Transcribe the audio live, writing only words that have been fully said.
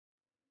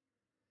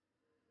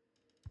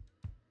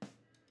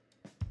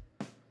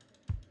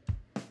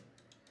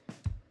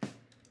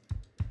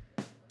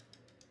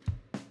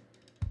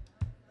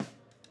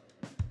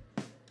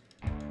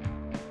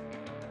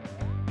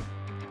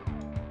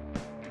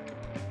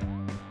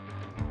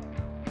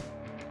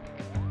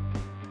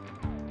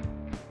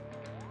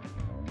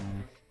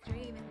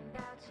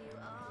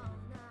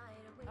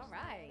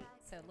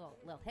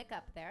little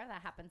hiccup there.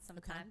 That happens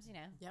sometimes, you know.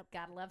 Yep.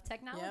 Gotta love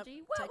technology.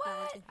 Yep. What?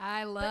 Technology.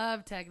 I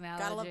love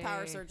technology. Gotta love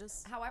power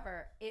surges.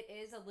 However, it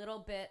is a little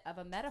bit of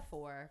a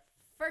metaphor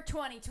for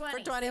 2020. For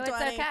 2020. So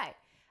it's okay.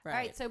 All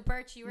right. So,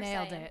 Birch, you were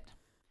Nailed saying. it.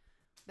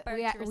 Birch,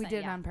 We you were did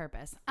saying, it on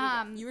purpose.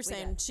 You were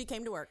saying she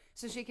came to work.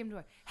 So she came to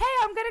work. Hey,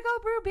 I'm going to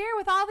go brew beer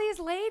with all these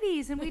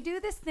ladies, and we do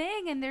this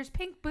thing, and there's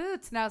pink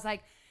boots. And I was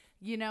like,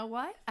 you know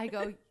what? I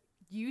go,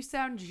 you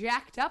sound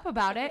jacked up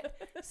about it,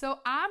 so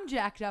I'm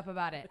jacked up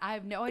about it. I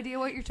have no idea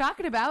what you're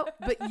talking about,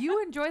 but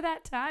you enjoy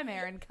that time,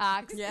 Erin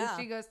Cox. Yeah.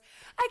 And she goes,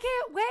 I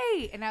can't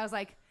wait. And I was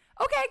like,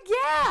 okay,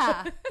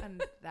 yeah.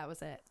 And that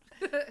was it.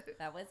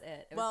 That was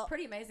it. It was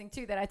pretty amazing,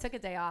 too, that I took a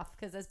day off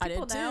because, as I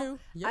people did know,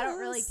 too. I don't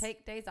really Yes.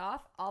 take days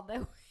off, although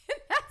in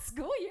that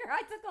school year,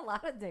 I took a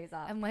lot of days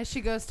off. Unless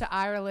she goes to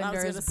Ireland I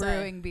was or is gonna say.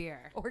 brewing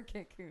beer. Or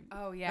Cancun.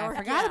 Oh, yeah. Or- I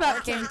forgot about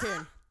or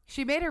Cancun.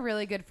 She made a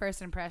really good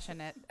first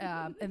impression at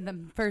in the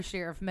first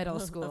year of middle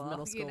school.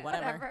 Middle school,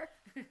 whatever.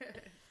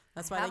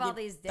 That's why Have all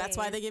these That's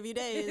why days. they give you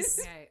days.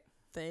 Right.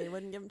 They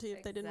wouldn't give them to you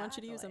if they didn't want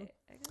you to use them.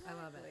 I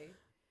love it.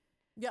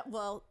 Yeah,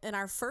 well, and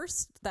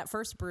that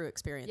first brew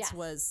experience Yes.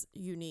 was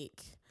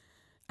unique.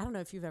 I don't know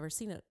if you've ever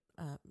seen it,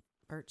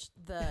 Birch.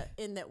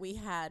 In that we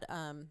had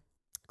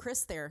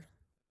Chris there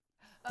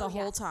the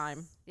whole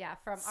time Yeah,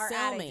 from our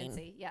ad Filming.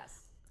 agency.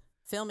 Yes.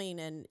 filming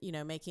and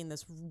making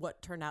this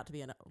what turned out to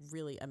be a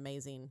really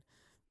amazing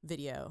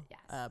video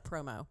Yes.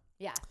 promo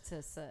Yeah,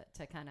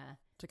 to kind of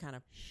to kind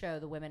of show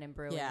the women in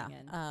brewing.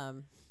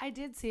 And I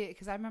did see it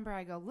because I remember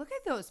I go, look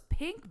at those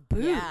pink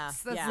boots. yeah,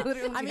 That's yeah.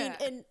 literally I mean,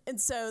 it. and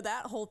so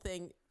that whole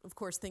thing, of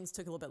course, things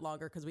took a little bit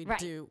longer because we'd have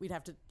to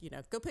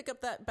go pick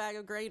up that bag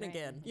of grain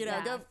again,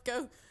 Yeah.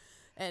 go,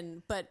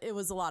 but it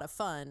was a lot of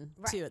fun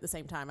Right. too at the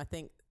same time. I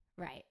think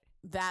right.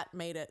 that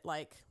made it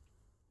like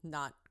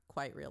not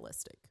quite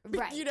realistic.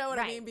 Right, You know what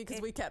I right. mean? Because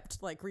we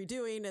kept like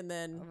redoing and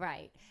then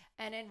Right.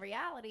 And in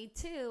reality,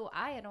 too,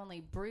 I had only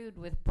brewed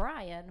with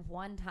Brian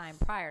one time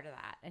prior to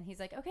that. And he's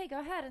like, okay, go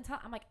ahead and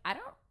talk. I'm like, I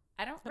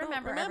don't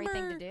remember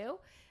everything to do.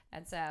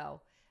 And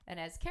so, and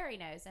as Carrie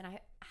knows, and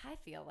I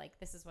feel like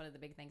this is one of the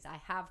big things I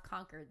have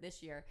conquered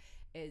this year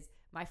is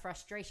my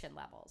frustration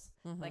levels.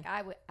 Mm-hmm. Like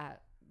I would,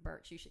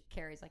 Birch,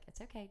 Carrie's like,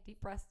 it's okay.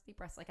 Deep breaths.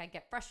 Like I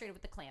get frustrated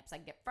with the clamps. I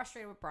get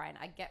frustrated with Brian.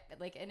 I get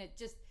like, and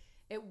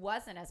it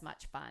wasn't as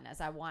much fun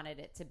as I wanted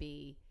it to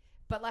be.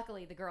 But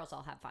luckily, the girls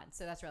all have fun,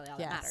 so that's really all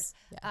that matters.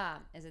 Yeah.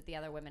 Is that the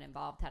other women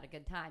involved had a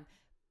good time.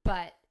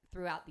 But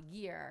throughout the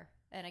year,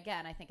 and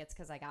again, I think it's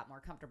because I got more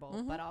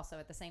comfortable, but also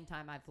at the same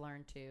time, I've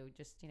learned to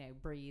just,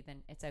 breathe,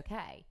 and it's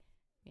okay.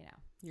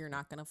 you're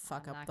not going to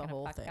fuck I'm up not the gonna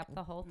whole fuck thing. up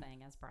the whole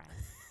thing, as Brian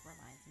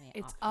reminds me.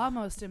 It's often.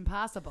 almost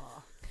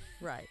impossible.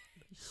 Right.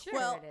 Sure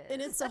Well, it is.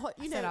 and it's a whole,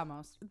 I said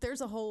almost.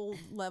 there's a whole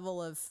level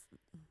of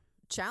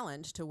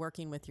challenge to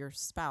working with your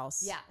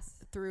spouse Yes.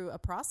 through a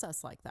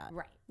process like that.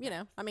 Right.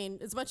 I mean,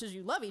 as much as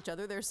you love each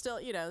other, there's still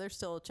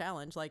a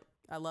challenge. Like,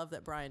 I love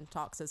that Brian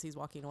talks as he's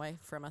walking away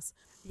from us,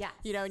 Yes.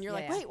 and you're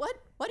like, Yeah. wait,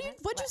 what'd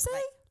you say?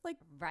 Right. Like,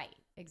 Right.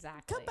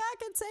 Exactly. come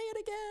back and say it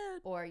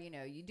again. Or,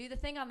 you do the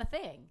thing on the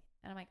thing.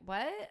 And I'm like,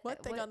 what?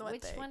 What thing on the what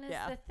Which thing? one is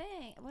Yeah. the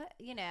thing? What,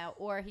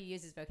 or he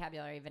uses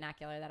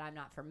vernacular that I'm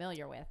not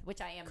familiar with, which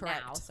I am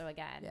Correct. now. So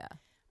again,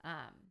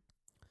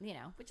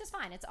 Yeah. which is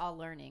fine. It's all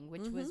learning,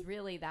 which Mm-hmm. was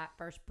really that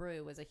first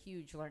brew was a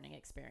huge learning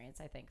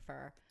experience, I think,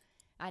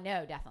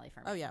 definitely for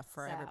me. Oh yeah,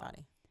 for So,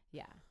 everybody.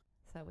 Yeah.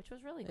 So, which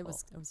was really cool.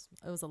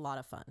 It was a lot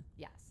of fun.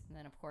 Yes. And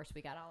then, of course,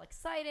 we got all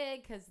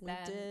excited because We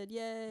then did,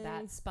 yay.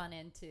 that spun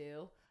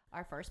into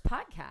our first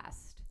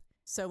podcast.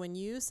 So when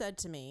you said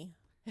to me,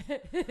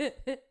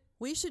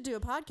 we should do a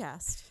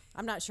podcast.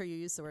 I'm not sure you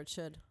used the word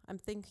should. I'm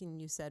thinking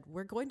you said,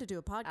 we're going to do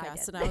a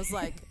podcast. did. And I was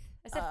like,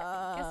 I said,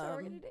 guess what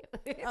we're going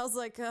to do? I was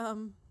like,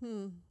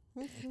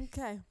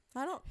 okay.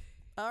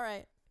 All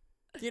right.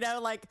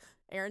 Like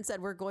Erin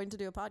said, we're going to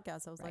do a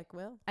podcast. I was like,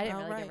 well, I didn't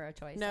all really right. give her a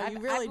choice. No, I've, you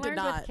really I've did learned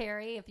not. with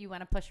Carrie, if you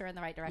want to push her in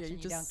the right direction, you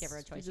don't just- give her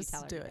a choice. You just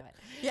tell her to do it.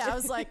 Yeah, I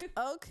was like,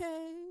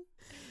 okay.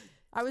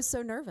 I was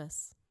so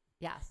nervous.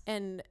 Yes.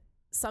 And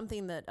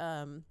something that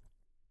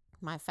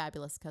my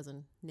fabulous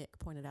cousin Nick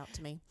pointed out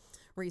to me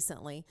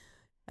recently,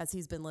 as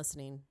he's been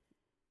listening,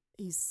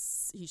 he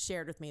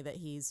shared with me that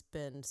he's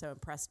been so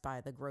impressed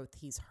by the growth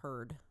he's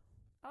heard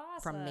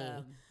Awesome. from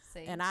me.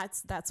 See? And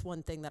that's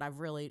one thing that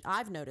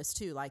I've noticed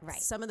too. Like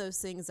some of those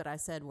things that I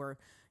said were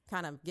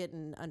kind of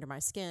getting under my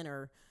skin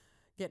or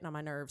getting on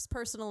my nerves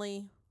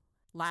personally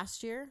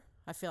last year,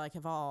 I feel like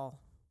have all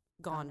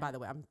gone by the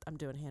way. I'm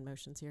doing hand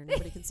motions here.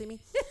 Nobody can see me.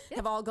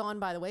 Have all gone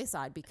by the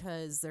wayside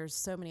because there's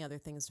so many other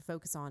things to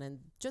focus on, and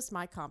just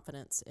my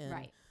confidence in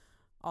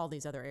all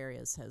these other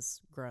areas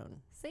has grown.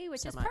 See,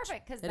 which so is much.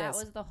 perfect because It that is.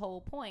 was the whole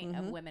point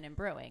of Women in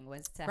Brewing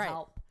was to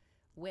help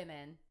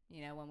women,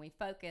 when we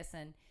focus.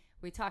 And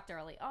we talked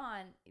early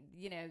on,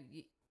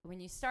 when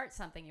you start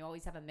something, you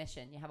always have a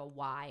mission. You have a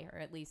why, or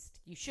at least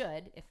you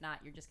should. If not,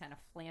 you're just kind of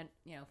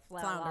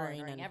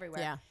floundering everywhere.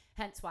 Yeah.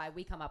 Hence why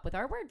we come up with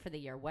our word for the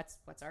year. What's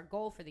our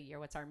goal for the year?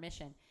 What's our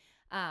mission?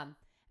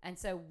 And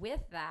so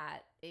with that,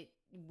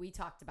 we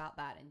talked about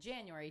that in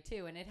January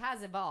too, and it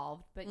has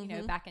evolved. But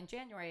back in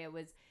January, it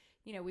was,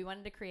 we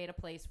wanted to create a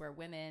place where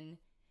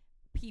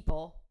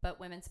people, but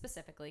women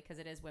specifically, because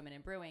it is women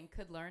in brewing,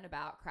 could learn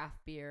about craft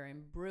beer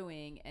and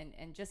brewing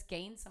and just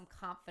gain some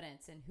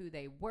confidence in who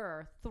they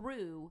were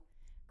through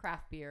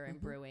craft beer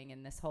and brewing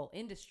and this whole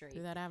industry.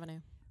 Through that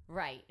avenue.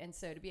 Right. And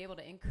so to be able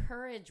to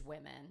encourage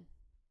women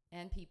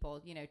and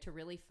people, to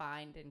really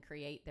find and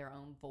create their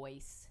own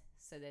voice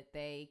so that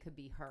they could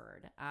be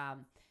heard.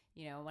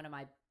 One of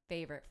my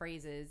favorite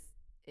phrases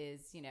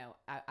is,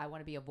 I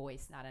want to be a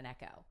voice, not an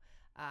echo.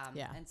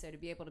 And so to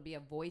be able to be a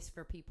voice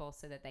for people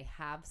so that they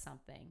have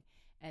something,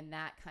 and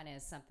that kind of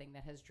is something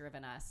that has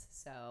driven us.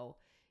 So,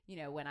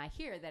 when I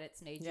hear that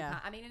it's made you,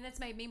 and it's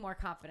made me more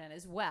confident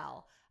as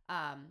well.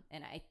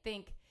 And I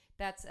think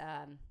that's,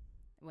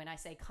 when I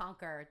say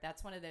conquer,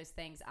 that's one of those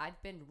things.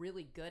 I've been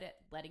really good at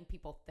letting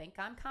people think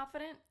I'm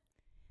confident,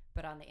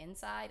 but on the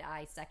inside,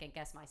 I second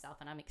guess myself,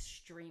 and I'm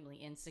extremely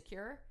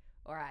insecure,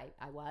 or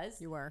I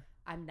was. You were.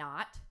 I'm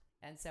not.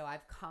 And so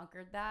I've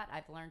conquered that.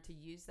 I've learned to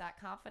use that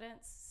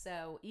confidence.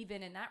 So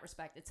even in that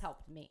respect, it's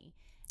helped me.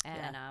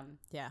 And,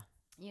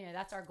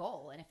 that's our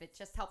goal. And if it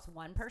just helps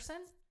one person,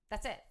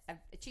 that's it. I've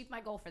achieved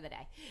my goal for the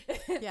day,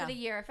 for the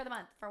year, for the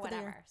month, for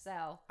whatever.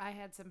 So I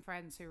had some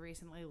friends who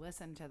recently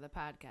listened to the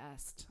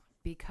podcast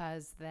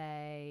because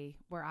they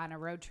were on a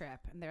road trip,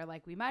 and they're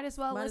like, we might as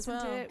well listen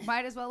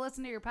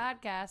to your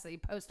podcast that you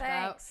post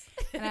about.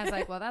 And I was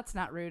like, well, that's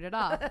not rude at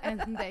all.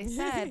 And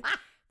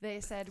they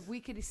said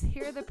we could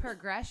hear the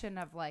progression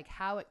of like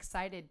how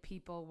excited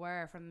people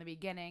were from the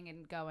beginning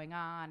and going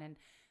on, and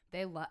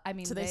they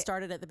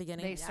started at the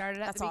beginning. They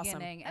started at the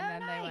beginning,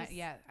 and then they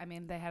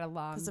went. They had a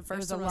long. Because the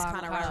first one was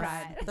kind of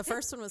rough. The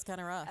first one was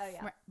kind of rough. Oh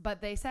yeah. But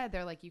they said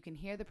they're like, you can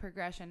hear the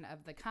progression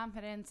of the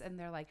confidence, and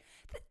they're like,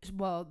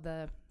 well,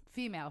 the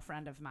female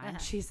friend of mine,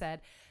 she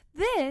said,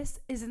 this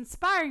is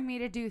inspiring me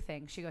to do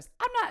things. She goes,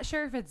 I'm not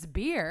sure if it's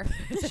beer.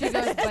 She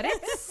goes, but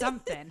it's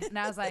something. And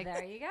I was like,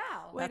 there you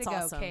go. Way to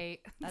go, Kate.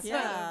 That's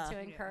right. To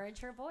encourage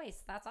her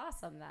voice. That's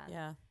awesome then.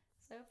 Yeah.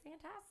 So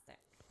fantastic.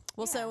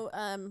 Well, so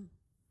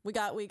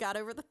we got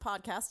over the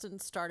podcast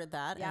and started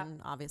that,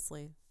 and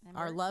obviously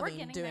are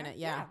loving doing it.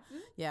 Yeah.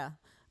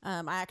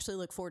 I actually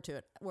look forward to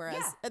it.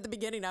 Whereas at the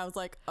beginning I was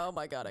like, oh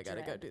my God, I got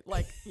to go do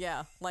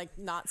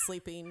not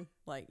sleeping.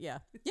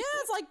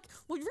 It's like,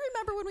 well, you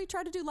remember when we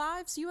tried to do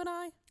lives, you and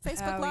I,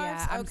 Facebook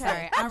lives?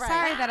 Yeah. I'm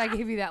sorry that I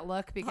gave you that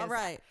look because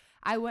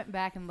I went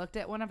back and looked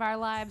at one of our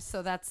lives,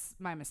 so that's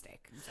my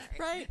mistake. I'm sorry.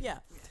 Right? Yeah.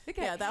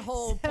 Okay. Yeah, that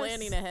whole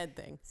planning ahead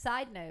thing.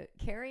 Side note,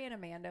 Carrie and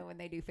Amanda, when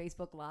they do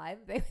Facebook Live,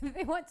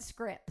 they want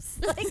scripts.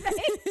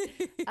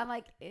 I'm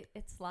like,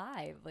 it's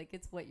live. Like,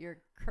 it's what you're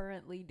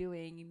currently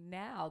doing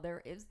now.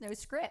 There is no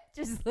script.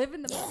 Just live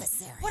in the moment.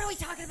 What are we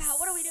talking about?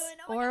 What are we doing?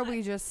 Oh or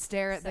we just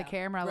stare at the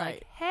camera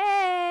like,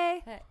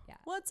 hey. Yeah.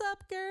 What's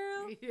up,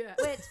 girl? Yeah.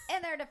 Which,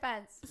 in their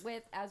defense,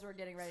 as we're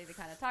getting ready to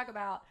kind of talk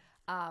about,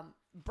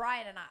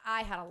 Brian and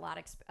I had a lot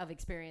of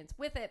experience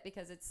with it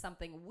because it's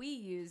something we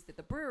used at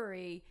the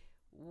brewery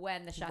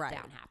when the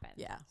shutdown happened.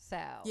 Yeah. So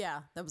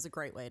that was a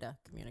great way to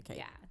communicate.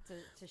 Yeah,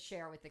 to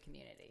share with the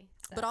community.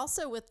 So. But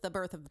also with the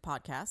birth of the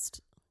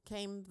podcast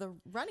came the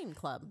running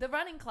club. The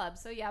running club.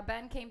 So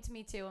Ben came to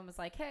me too and was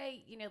like,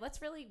 hey,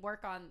 let's really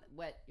work on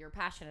what you're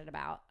passionate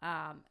about.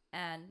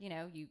 And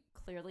you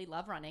clearly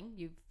love running.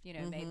 You've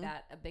made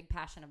that a big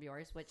passion of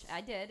yours, which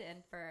I did. And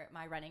for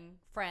my running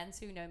friends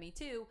who know me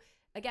too,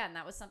 again,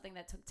 that was something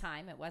that took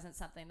time. It wasn't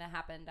something that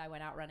happened. I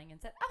went out running and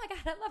said, oh my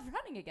God, I love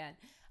running again.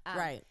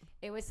 Right.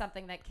 It was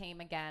something that came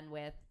again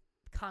with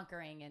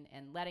conquering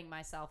and letting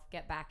myself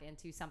get back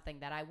into something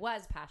that I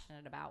was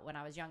passionate about when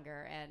I was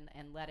younger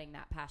and letting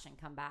that passion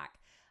come back.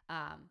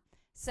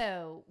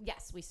 So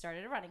yes, we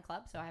started a running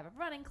club. So I have a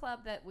running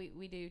club that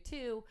we do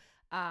too,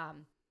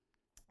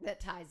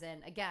 that ties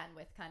in again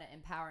with kind of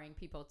empowering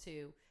people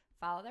to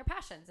follow their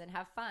passions and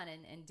have fun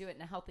and do it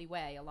in a healthy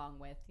way along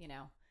with,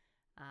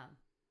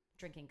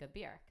 drinking good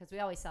beer, because we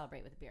always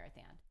celebrate with a beer at the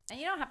end. And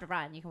you don't have to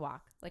run, you can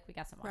walk. Like, we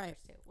got some walkers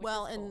too.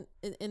 Well, and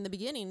cool. in the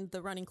beginning,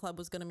 the running club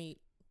was going to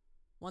meet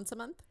once a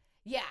month.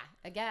 Yeah,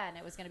 again,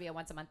 it was going to be a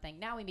once a month thing.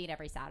 Now we meet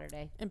every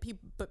Saturday. And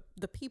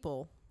the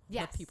people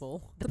Yes.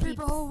 The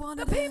people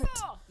wanted it.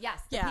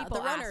 Yes.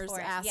 The runners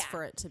asked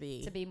for it to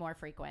be more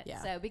frequent.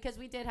 Yeah. So because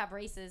we did have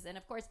races, and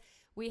of course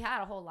we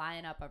had a whole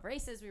lineup of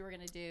races we were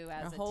going to do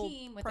as a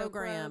team with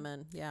program,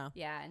 and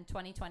and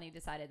 2020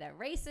 decided that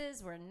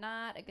races were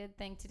not a good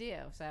thing to do.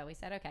 So we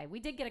said, okay, we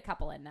did get a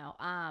couple in though.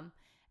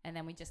 And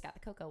then we just got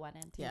the cocoa one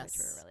in too, which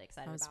we were really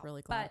excited about. I was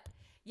really glad. But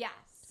yeah,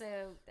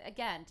 so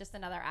again, just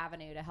another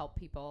avenue to help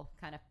people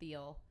kind of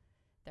feel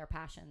their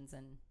passions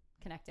and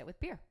connect it with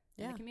beer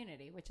in the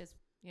community, which is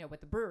what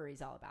the brewery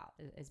is all about,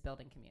 is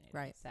building community.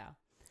 Right. So,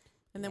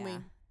 and then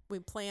we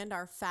planned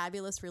our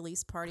fabulous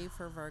release party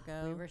for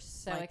Virgo. We were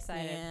so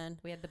excited. Man.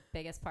 We had the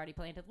biggest party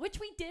planned, which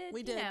we did.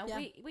 We did.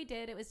 We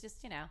did. It was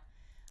just a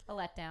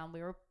letdown.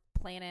 We were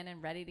planning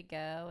and ready to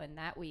go, and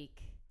that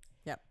week.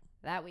 Yep.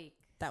 That week.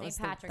 That was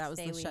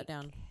the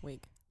shutdown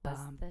week. Was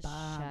the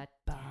shutdown.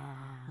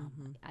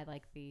 I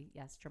like the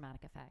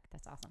dramatic effect.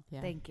 That's awesome.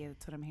 Yeah. Thank you.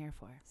 That's what I'm here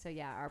for. So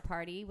yeah, our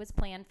party was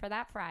planned for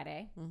that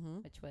Friday,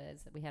 which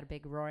was we had a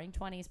big Roaring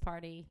 20s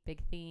party,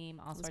 big theme,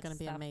 all sorts of stuff. It's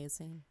going to be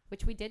amazing.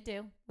 Which we did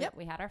do. Yep.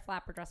 We had our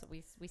flapper dress.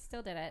 We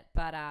still did it,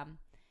 but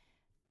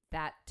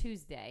that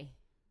Tuesday,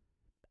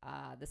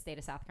 the state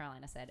of South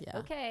Carolina said,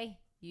 okay,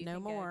 you no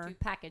can more go to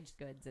packaged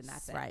goods, and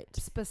that's right. it.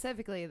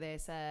 Specifically, they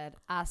said,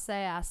 I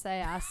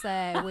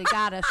say, we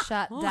got to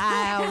shut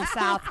down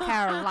South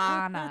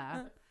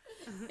Carolina.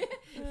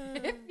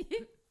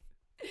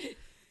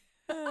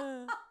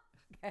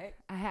 Okay.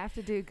 I have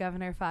to do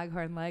Governor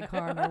Foghorn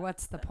Leghorn, or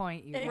what's the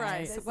point, you guys?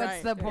 Right,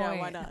 What's the point?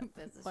 Yeah, why not?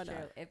 This is Why true.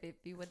 not? If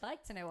you would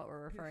like to know what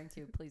we're referring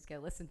to, please go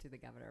listen to the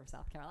governor of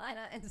South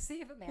Carolina and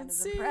see if Amanda's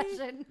see.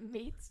 impression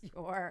meets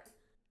your.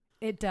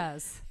 It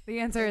does. The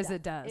answer is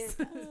it does. It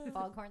does.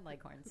 Foghorn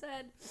Leghorn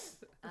said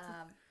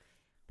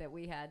that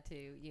we had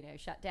to,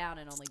 shut down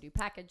and only do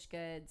packaged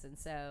goods. And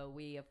so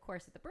we, of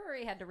course, at the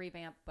brewery had to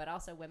revamp, but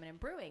also Women in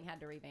Brewing had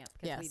to revamp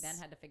because we then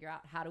had to figure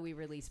out how do we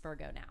release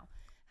Virgo now?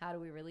 How do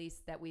we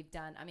release that we've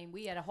done? I mean,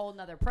 we had a whole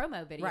nother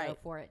promo video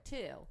for it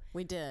too.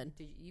 We did.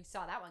 You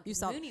saw that one? You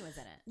saw Mooney was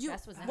in it.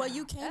 Jess was in well, it.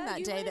 you came that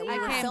you day that really we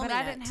were I came, filming but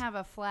I it. didn't have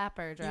a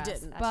flapper dress. You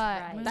didn't. But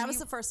That's right. That was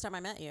the first time I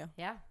met you.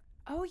 Yeah.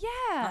 Oh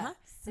yeah. Uh-huh.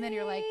 And then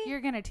you're like,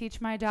 you're gonna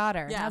teach my daughter.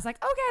 And Yeah. I was like,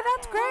 okay,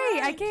 that's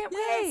great. I can't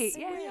wait.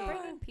 Yes. Yeah.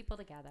 Bringing people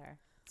together.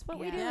 That's what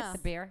we do Yeah.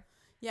 with the beer.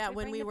 Yeah, We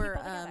when bring we the were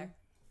people together.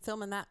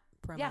 filming that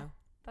promo. Yeah.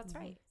 That's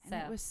right. And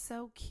it was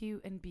so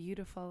cute and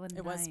beautiful and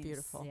It nice. was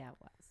beautiful. Yeah, it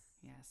was.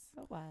 Yes.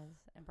 It was.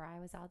 And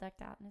Brian was all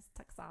decked out in his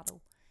tuxedo.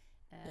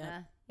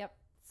 Yep.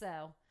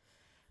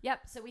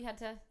 Yep. So we had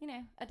to,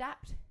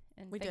 adapt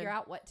and We figure did.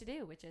 out what to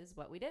do, which is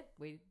what we did.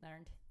 We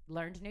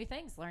learned new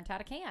things, learned how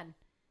to can.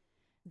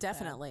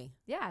 Definitely.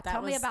 Yeah. That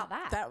Tell me was- about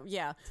that.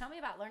 Yeah. Tell me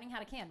about learning how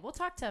to can. We'll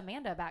talk to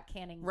Amanda about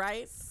canning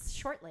Right.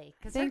 shortly.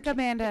 I think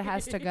Amanda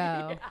has to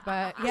go.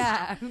 But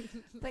yeah.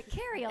 But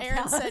Carrie will Aaron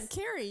tell said, us.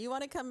 Carrie, you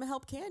want to come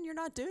help can? You're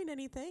not doing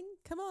anything.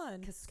 Come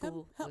on. 'Cause Come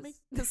school help me.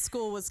 was- Because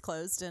school was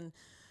closed. And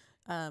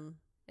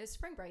It was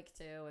spring break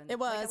too. And it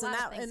was. like, a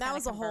lot of things and that kinda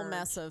was a whole converged.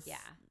 mess of, Yeah.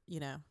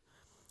 Yeah.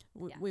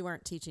 We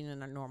weren't teaching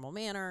in a normal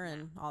manner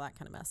and all that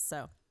kind of mess.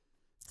 So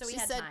we she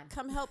had said, time.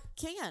 come help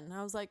can.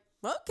 I was like,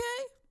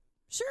 okay,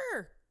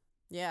 sure.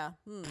 Yeah.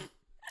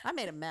 I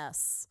made a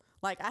mess.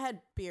 Like I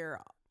had beer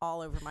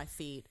all over my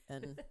feet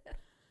and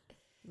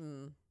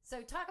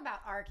So talk about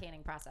our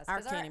canning process.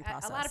 Our 'Cause canning A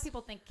lot process. of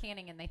people think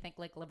canning and they think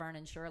like Laverne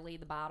and Shirley,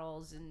 the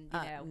bottles and,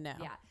 no.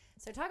 Yeah.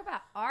 So talk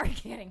about our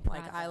canning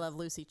process. like I Love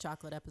Lucy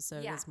chocolate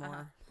episode is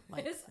more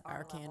like It's our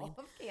level canning.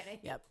 of canning.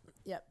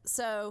 Yep.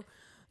 So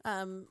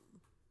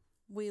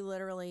we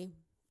literally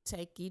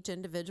take each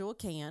individual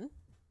can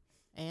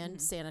and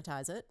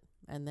sanitize it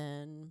and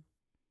then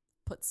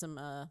put some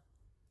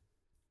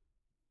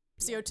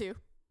CO2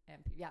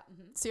 And,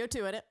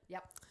 CO2 in it.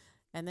 Yep.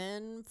 And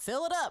then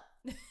fill it up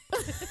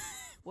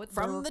With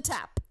from beer. the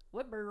tap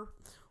With beer.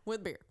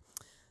 with beer.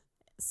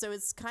 So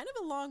it's kind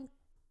of a long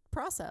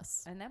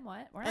process. And then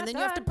what? We're And not then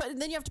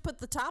done. you have to put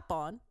the top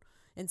on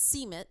and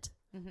seam it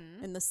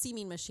in the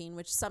seaming machine,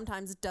 which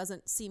sometimes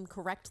doesn't seam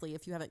correctly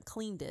if you haven't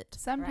cleaned it,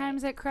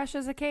 Sometimes it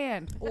crushes a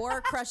can.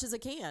 or crushes a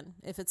can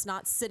if it's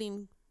not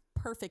sitting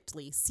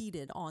perfectly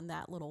seated on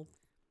that little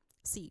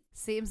seat.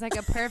 Seems like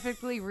a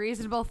perfectly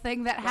reasonable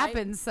thing that Right?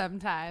 happens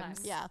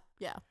sometimes. Yeah.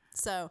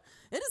 So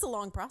it is a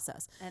long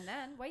process. And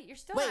then, wait, you're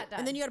still Wait, not done.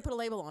 and then you got to put a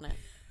label on it.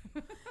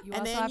 You And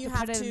also then have you to put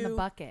have it in the to-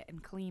 bucket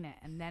and clean it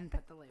and then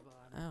put the label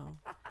on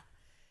it.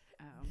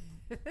 Oh,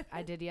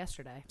 I did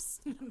yesterday.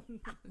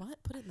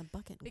 what? Put it in the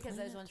bucket. And because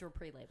clean those it? ones were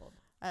pre-labeled.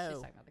 Oh. She's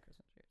talking about the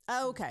Christmas tree.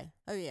 Oh, okay.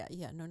 Oh, yeah.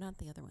 No, not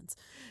the other ones.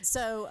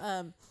 So,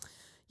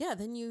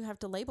 then you have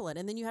to label it,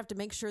 and then you have to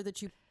make sure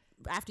that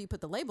after you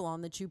put the label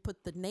on, that you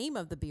put the name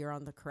of the beer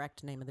on the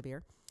correct name of the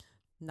beer.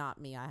 Not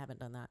me. I haven't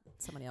done that.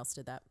 Somebody else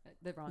did that.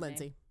 The wrong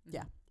Lindsay. name.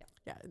 Yeah. Yep.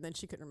 Yeah. And then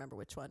she couldn't remember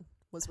which one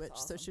was That's which.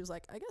 awesome. So she was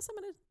like, I guess I'm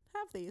going to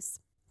have these.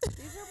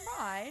 These are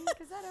mine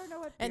because I don't know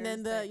what. And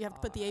then beers they you have to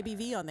put the are.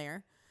 ABV on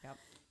there. Yep.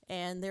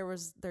 And there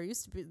was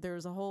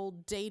a whole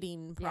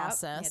dating Yep,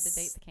 process. you had to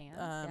date the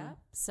cans, yep.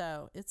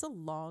 So it's a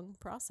long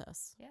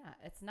process. Yeah,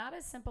 it's not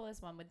as simple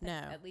as one would think.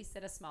 No. At least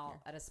at a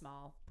small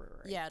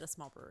brewery. Yeah, at a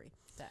small brewery.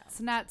 So It's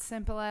not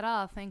simple at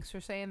all. Thanks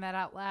for saying that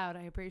out loud.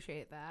 I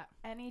appreciate that.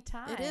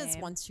 anytime It is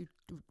once you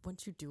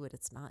do it,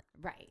 it's not.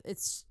 right.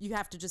 It's you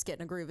have to just get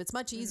in a groove. It's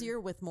much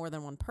easier with more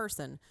than one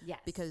person Yes.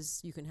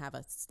 because you can have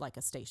a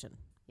station.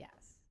 yes.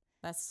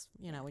 That's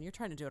when you're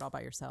trying to do it all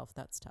by yourself,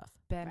 that's tough.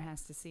 Ben Right.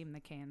 has to seam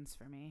the cans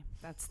for me.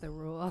 That's the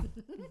rule.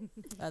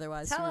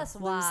 Otherwise, Tell you us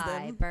lose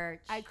why, them. Birch.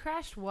 I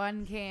crushed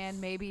one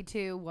can, maybe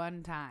two,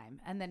 one time.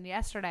 And then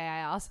yesterday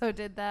I also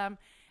did them.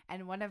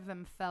 And one of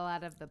them fell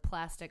out of the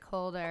plastic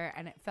holder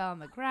and it fell on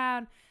the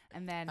ground.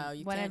 And then Oh,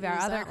 you one can't of our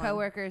use other that one.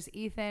 coworkers,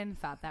 Ethan,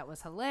 thought that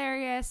was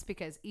hilarious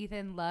because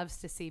Ethan loves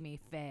to see me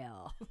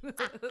fail.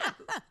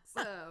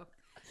 So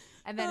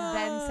And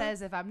then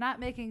says, if I'm not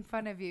making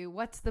fun of you,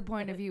 what's the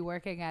point of you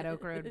working at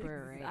Oak Road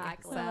Brewery?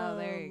 Exactly. So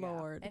there you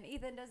go. And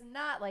Ethan does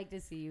not like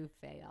to see you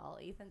fail.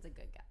 Ethan's a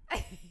good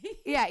guy.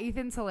 Yeah,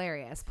 Ethan's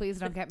hilarious. Please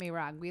don't get me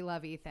wrong. We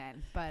love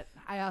Ethan. But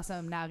I also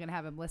am now going to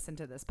have him listen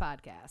to this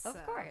podcast.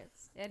 Of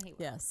course. And he will.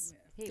 Yes.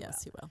 He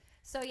He will.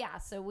 So, yeah.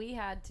 So we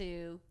had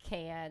to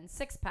can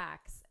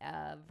 6-packs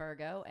of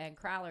Virgo and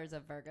crowlers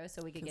of Virgo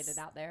so we could get it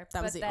out there.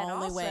 That was the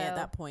only way at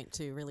that point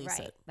to release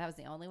it. That was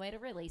the only way to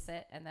release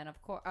it. And then,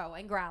 of course,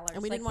 and growlers.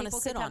 And we didn't want to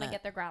sit on it. People could come and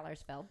get their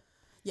growlers filled.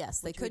 Yes,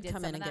 they could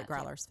come in and get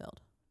growlers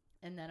filled.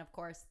 And then, of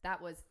course,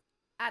 that was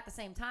at the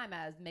same time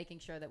as making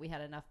sure that we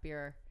had enough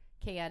beer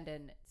canned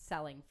and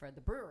selling for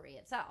the brewery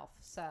itself.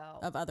 So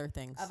of other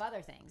things,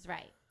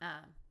 right?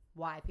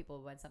 Why people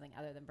would want something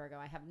other than Virgo,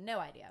 I have no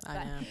idea.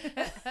 I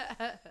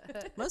know.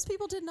 Most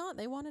people did not.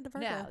 They wanted a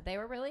Virgo. No, they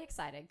were really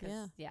excited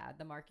because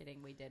the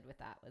marketing we did with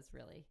that was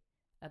really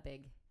a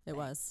big. It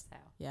was. So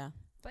yeah.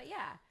 But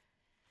yeah.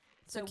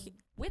 So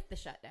with the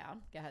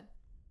shutdown, go ahead.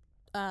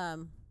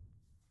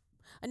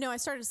 I know I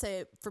started to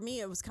say for me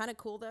it was kind of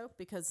cool though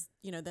because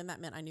then that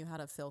meant I knew how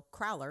to fill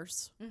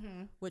crowlers,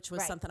 which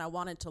was something I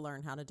wanted to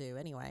learn how to do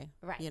anyway.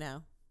 Right.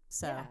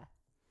 So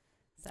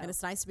and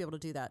it's nice to be able to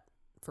do that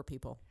for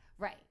people.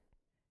 Right.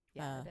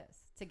 Yeah, it is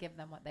to give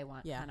them what they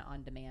want, kind of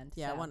on demand.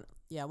 Yeah,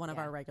 one of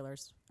our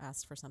regulars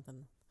asked for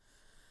something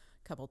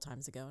a couple of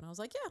times ago, and I was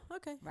like, "Yeah,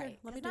 okay, right." Here,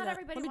 let me do that.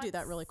 Let me do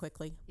that really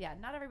quickly. Yeah,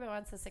 not everybody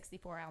wants a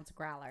 64-ounce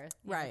growler,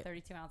 right?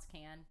 32-ounce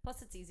can.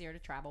 Plus, it's easier to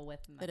travel with.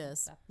 And that it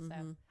is. Stuff,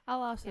 so.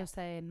 I'll also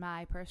say, in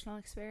my personal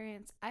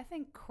experience, I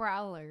think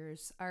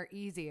crowlers are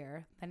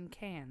easier than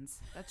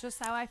cans. That's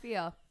just how I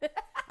feel.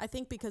 I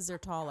think because they're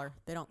taller,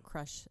 they don't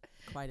crush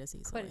quite as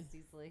easily.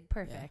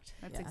 Perfect.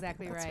 That's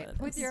exactly right.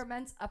 With your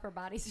immense upper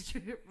body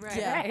situation. Right.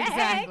 Yeah,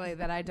 exactly.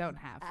 That I don't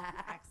have.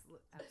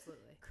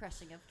 Absolutely.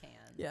 Crushing of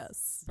cans.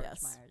 Yes.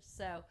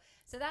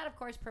 So that, of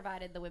course,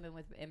 provided the women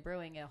in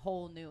brewing a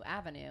whole new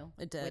avenue.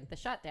 It did. With the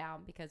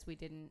shutdown because we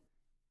didn't,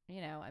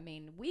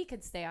 we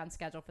could stay on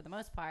schedule for the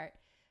most part,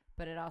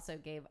 but it also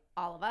gave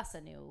all of us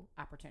a new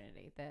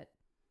opportunity that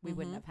we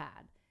wouldn't have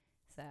had.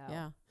 So.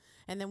 Yeah.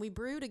 And then we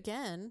brewed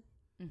again.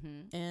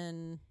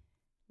 In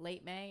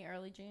late May,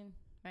 early June,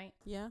 right?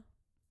 Yeah.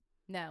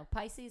 No,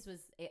 Pisces was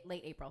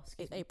late April.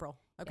 April.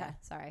 Okay. Yeah,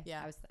 sorry.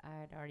 Yeah.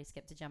 I had already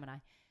skipped to Gemini.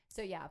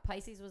 So yeah,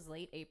 Pisces was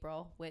late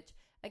April, which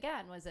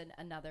again was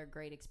another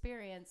great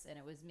experience, and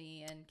it was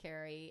me and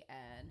Carrie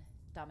and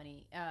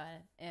Dominique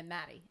and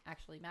Maddie.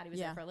 Actually, Maddie was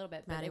there for a little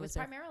bit, but it was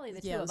primarily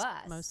the two of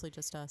us. Mostly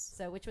just us.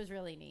 So which was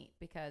really neat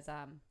because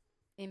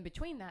in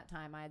between that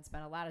time, I had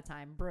spent a lot of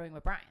time brewing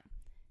with Brian.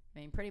 I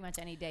mean, pretty much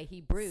any day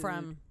he brewed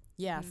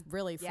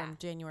really from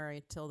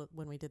January till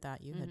when we did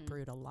that, you had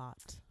brewed a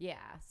lot. Yeah,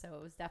 so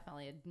it was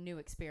definitely a new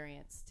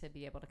experience to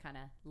be able to kind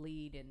of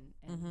lead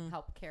and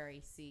help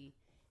Carrie see,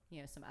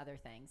 some other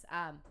things.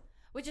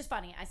 Which is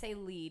funny. I say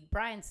lead.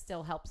 Brian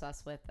still helps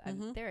us with.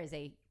 There is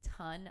a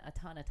ton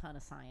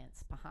of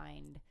science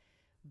behind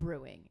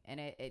brewing, and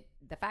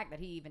the fact that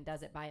he even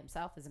does it by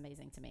himself is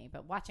amazing to me.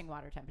 But watching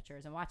water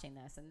temperatures and watching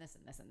this and this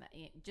and this and that,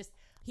 he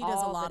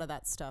does a lot of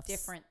that stuff,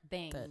 different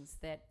things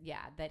that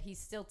he's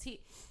still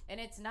and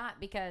it's not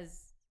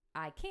because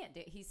I can't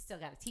do. He's still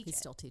got to teach. He's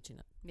still teaching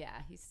it.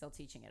 Yeah, he's still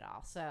teaching it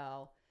all.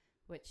 So,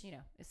 which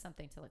is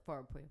something to look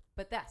forward to.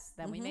 But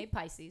then we made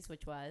Pisces,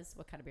 which was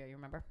what kind of beer? You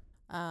remember?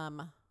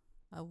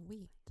 A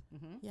wheat.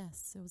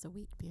 Yes, it was a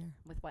wheat beer.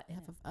 With what?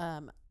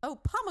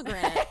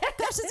 Pomegranate.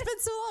 Gosh, it's been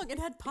so long. It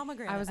had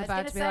pomegranate. I was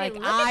about to be like,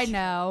 I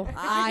know.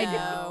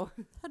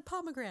 Had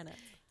pomegranate.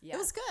 Yeah. It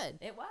was good.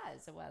 It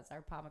was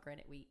our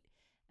pomegranate wheat.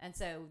 And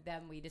so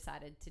then we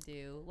decided to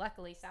do,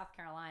 luckily, South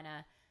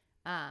Carolina,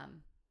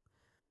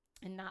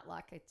 and not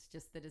luck, it's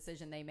just the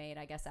decision they made.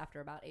 I guess after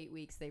about 8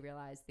 weeks, they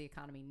realized the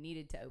economy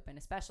needed to open,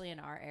 especially in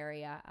our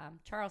area.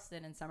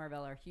 Charleston and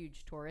Somerville are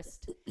huge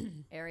tourist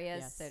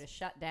areas. Yes. So to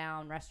shut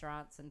down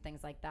restaurants and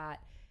things like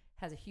that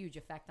has a huge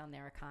effect on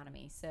their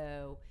economy.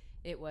 So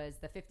it was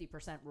the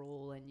 50%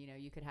 rule, and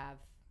you could have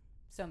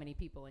so many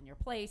people in your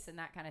place and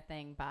that kind of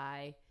thing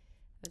by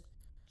the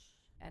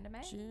end of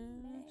May.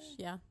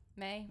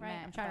 May, right?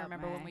 I'm trying to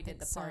remember when we did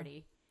the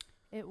party.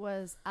 It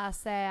was, I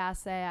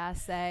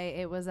say,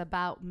 it was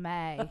about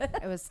May.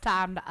 It was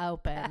time to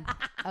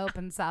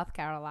open South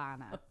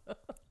Carolina.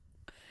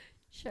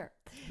 Sure.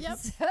 Yep.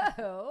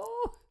 So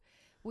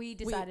we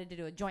decided to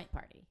do a joint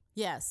party.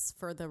 Yes,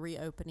 for the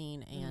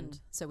reopening, and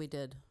so we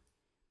did.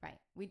 Right.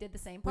 We did the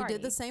same party. We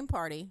did the same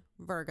party,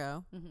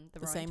 Virgo.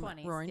 The same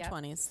 20s, Roaring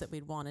 20s that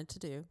we'd wanted to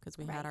do because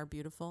we had our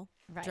beautiful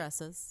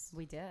dresses.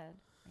 We did.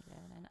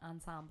 And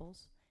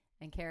ensembles.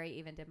 And Carrie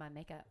even did my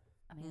makeup,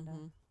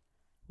 Amanda.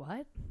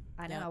 What?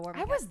 I know. I wore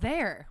makeup. I was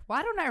there.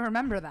 Why don't I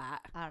remember that?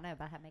 I don't know,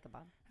 but I had makeup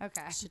on.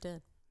 Okay. She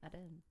did. I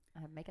did.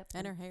 I had makeup.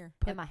 And her hair.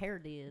 And my hair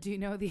did. Do you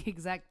know the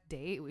exact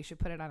date? We should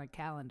put it on a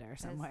calendar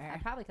somewhere. I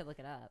probably could look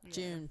it up.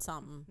 June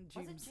something.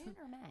 Was it June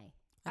or May?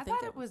 I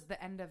thought it was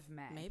the end of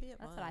May. Maybe it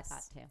was. That's what I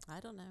thought too. I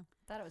don't know.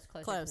 I thought it was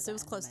close. It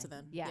was close to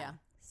then. Yeah.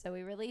 So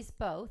we released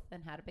both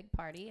and had a big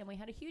party, and we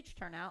had a huge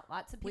turnout.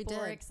 Lots of people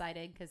were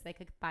excited because they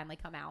could finally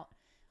come out.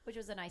 which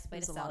was a nice way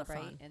It was to a lot of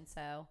celebrate. fun. And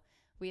so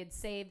we had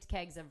saved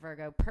kegs of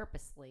Virgo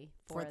purposely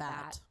for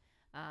that.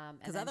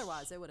 Because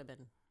otherwise it would have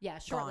been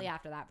shortly gone.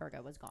 after that,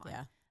 Virgo was gone.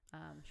 Yeah.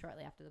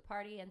 Shortly after the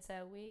party. And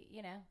so we,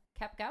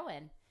 kept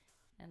going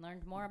and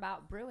learned more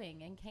about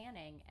brewing and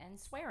canning and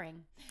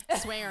swearing.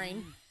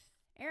 Swearing.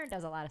 Aaron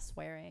does a lot of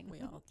swearing. We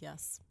all,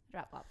 yes.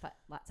 Drop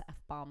lots of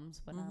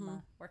F-bombs when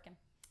I'm working.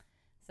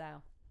 So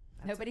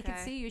That's nobody okay.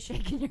 can see you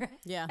shaking your head.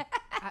 Yeah.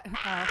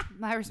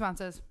 My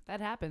response is,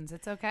 that happens.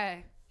 It's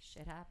okay.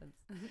 Shit happens.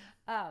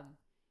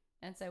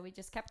 And so we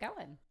just kept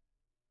going.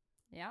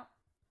 Yeah.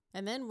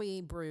 And then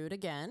we brewed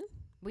again.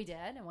 We did.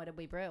 And what did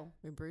we brew?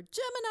 We brewed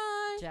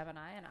Gemini.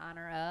 Gemini in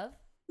honor of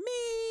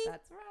Me.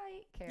 That's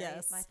right. Carrie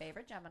Yes. is my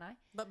favorite Gemini.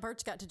 But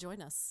Birch got to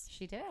join us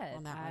She did.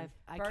 on that one.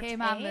 I Birch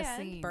came on the and-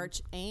 scene.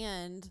 Birch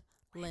and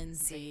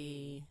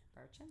Lindsay.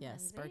 Birch and Yes,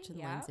 Lindsay. Birch and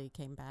Yep. Lindsay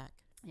came back.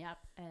 Yep.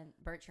 And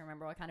Birch, you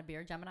remember what kind of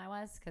beer Gemini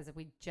was? Because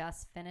we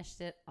just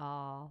finished it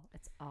all.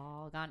 It's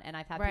all gone. And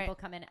I've had Right. people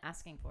come in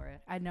asking for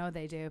it. I know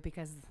they do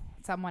because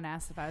someone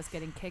asked if I was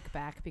getting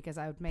kickback because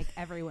I would make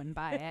everyone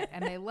buy it,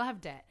 and they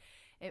loved it.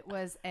 It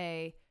was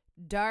a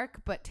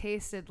dark but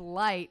tasted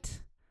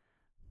light.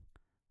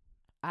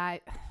 Oh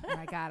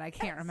my God, I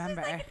can't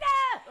remember.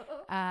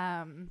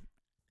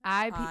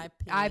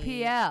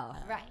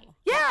 IPL. Right.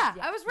 Yeah,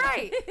 Yeah. I was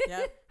right.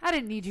 Yep. I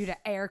didn't need you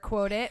to air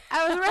quote it.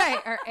 I was right,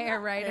 or air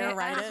write Air it.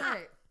 write I was it.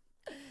 right.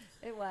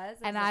 It was.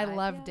 And an I IPA.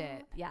 loved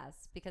it.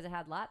 Yes, because it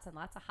had lots and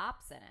lots of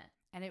hops in it.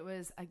 And it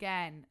was,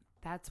 again,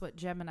 that's what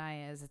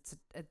Gemini is.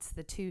 It's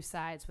the two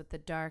sides with the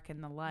dark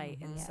and the light.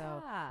 And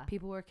so Yeah.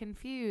 people were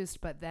confused,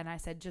 but then I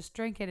said, just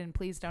drink it and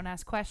please don't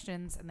ask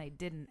questions. And they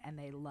didn't, and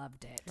they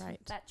loved it.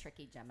 Right. That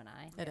tricky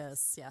Gemini. It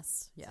is.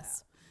 Yes. Yes.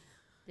 So,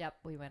 yep,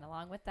 we went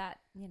along with that,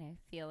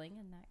 feeling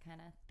and that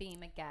kind of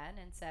theme again.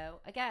 And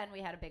so, again, we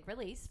had a big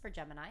release for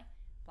Gemini,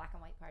 Black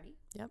and White Party.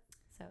 Yep.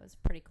 So it was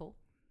pretty cool.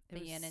 It The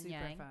was yin and super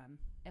yang. fun.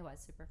 It was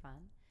super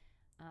fun.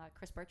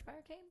 Chris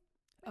Birchmeyer came.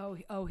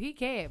 Oh, he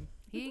came.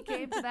 He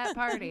came to that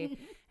party,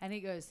 and he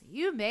goes,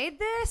 "You made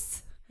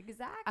this?"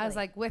 Exactly. I was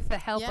like, with the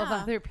help of Yeah.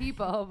 other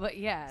people, but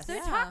yes. so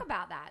Yeah. talk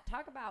about that.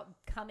 Talk about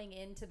coming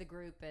into the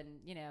group and,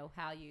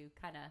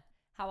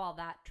 how all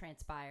that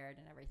transpired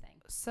and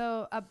everything.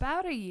 So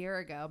about a year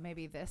ago,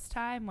 maybe this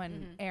time, when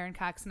Mm-hmm. Erin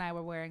Cox and I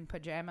were wearing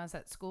pajamas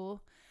at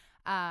school,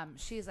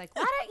 she's like,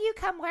 "Why don't you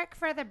come work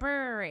for the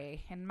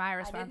brewery?" And my I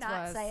response did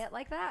not was, say it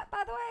like that,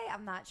 by the way.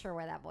 I'm not sure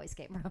where that voice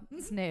came from.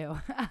 "It's new."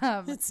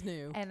 It's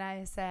new. And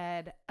I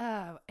said,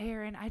 "Oh,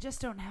 Erin, I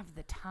just don't have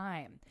the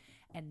time."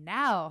 And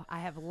now I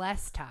have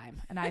less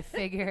time. And I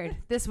figured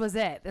this was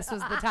it. This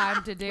was the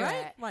time to do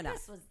Right? it. Why not?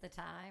 This was the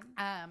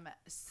time.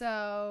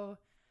 So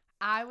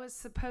I was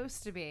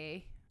supposed to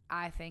be,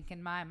 I think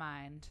in my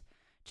mind,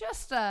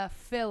 just a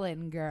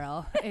fill-in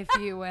girl, if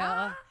you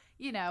will.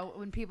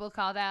 When people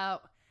called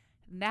out,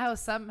 now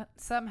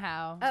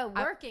somehow.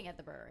 Working at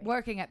the brewery.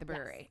 Working at the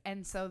brewery.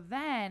 And so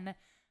then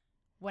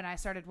when I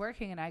started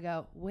working and I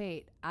go,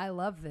 wait, I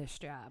love this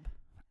job.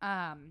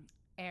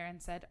 Erin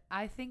said,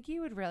 I think you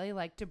would really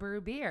like to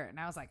brew beer. And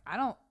I was like, I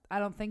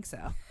don't think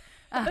so.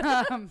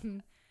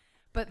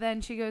 But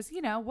then she goes,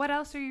 what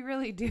else are you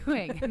really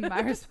doing? And my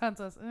response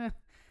was,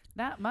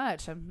 not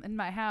much. I'm in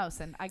my house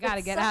and I got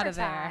to get out of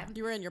there. summertime.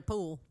 You were in your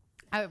pool.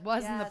 I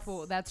was in the Yes.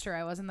 pool. That's true.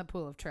 I was in the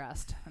pool of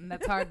trust. And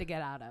that's hard to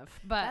get out of.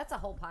 But That's a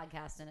whole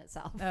podcast in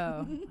itself.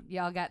 oh,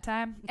 y'all got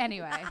time?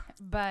 Anyway,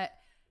 but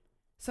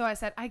so I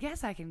said, I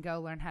guess I can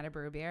go learn how to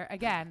brew beer.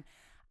 Again,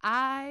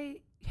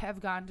 I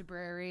have gone to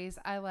breweries.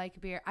 I like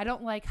beer. I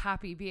don't like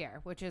hoppy beer,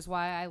 which is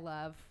why I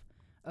love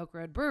Oak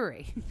Road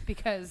Brewery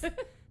because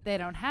they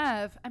don't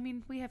have,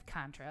 we have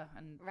Contra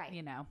and, Right.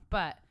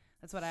 but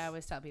that's what I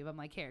always tell people. I'm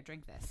like, here,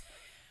 drink this.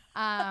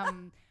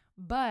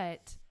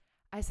 But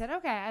I said,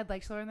 okay, I'd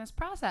like to learn this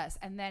process.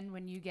 And then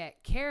when you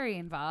get Carrie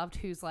involved,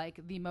 who's like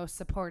the most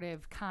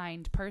supportive,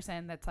 kind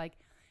person that's like,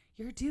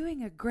 you're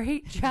doing a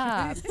great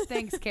job.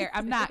 Thanks, Carrie.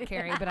 I'm not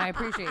Carrie, but I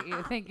appreciate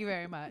you. Thank you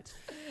very much.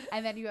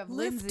 And then you have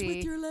Lift Lindsay.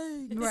 with your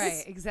legs.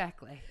 Right,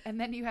 exactly. And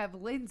then you have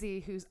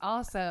Lindsay, who's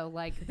also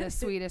like the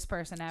sweetest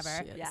person ever.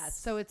 She is. Yes.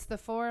 So it's the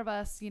four of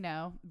us,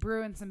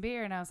 brewing some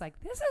beer. And I was like,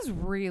 this is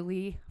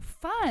really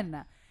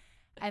fun.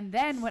 And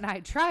then when I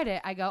tried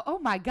it, I go, oh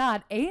my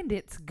God, and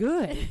it's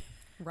good.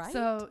 Right.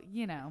 So,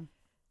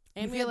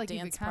 and you we feel had like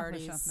you've dance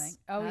accomplished parties. something.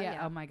 Oh, Oh, yeah.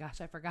 yeah. Oh my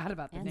gosh, I forgot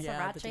about the And dance.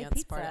 Yeah, the Sriracha dance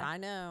pizza. party. I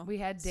know. We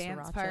had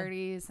dance Sriracha.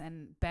 parties,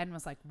 and Ben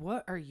was like,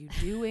 what are you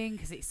doing?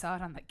 Because he saw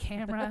it on the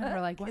camera. And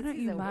we're like, why 'Cause don't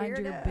he's you a mind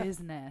your weirdo.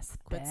 business,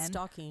 Quit Ben?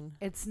 stalking.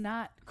 It's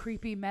not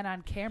creepy men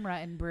on camera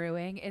in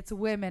brewing. It's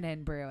women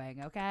in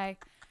brewing, okay?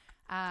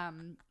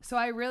 So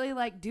I really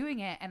like doing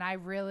it, and I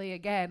really,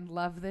 again,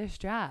 love this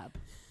job.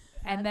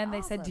 And That's then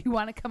they said, awesome. do you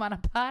want to come on a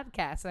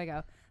podcast? And I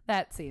go,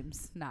 that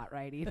seems not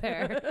right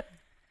either.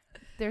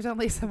 There's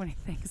only so many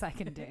things I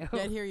can do.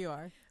 Yet here you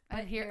are. But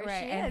And here, here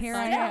right, she and is. here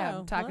I I know.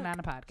 am talking Look. on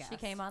a podcast. She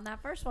came on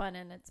that first one,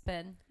 and it's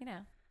been,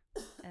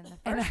 and the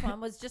And first one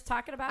was just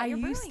talking about I your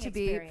used brewing to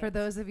be, experience. for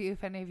those of you,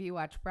 if any of you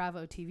watch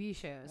Bravo TV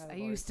shows, Oh, I Lord.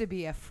 used to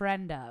be a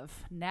friend of.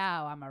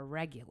 Now I'm a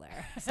regular.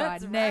 So I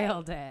That's right.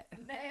 nailed it.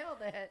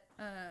 Nailed it.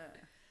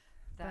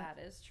 That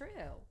is true,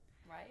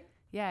 right?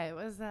 Yeah, it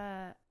was,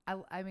 I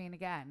mean,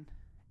 again,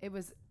 it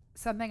was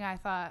something I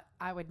thought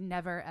I would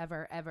never,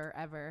 ever, ever,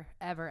 ever,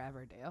 ever,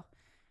 ever do.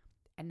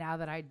 And now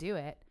that I do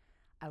it,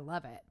 I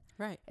love it.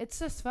 Right. It's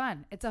just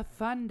fun. It's a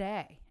fun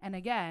day. And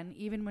again,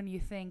 even when you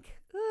think,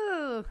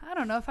 ooh, I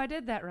don't know if I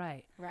did that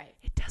right. Right.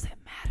 It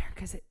doesn't matter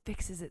because it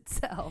fixes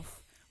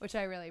itself, which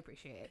I really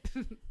appreciate.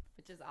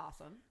 Which is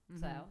awesome.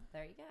 So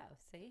there you go.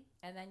 See?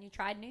 And then you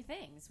tried new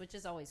things, which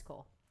is always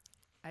cool.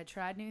 I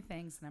tried new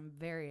things, and I'm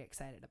very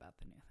excited about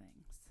the new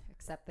things.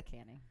 Except the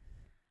canning.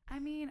 I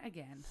mean,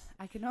 again,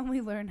 I can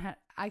only learn how.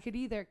 I could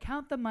either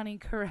count the money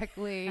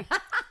correctly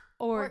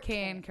or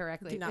can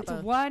correctly. It's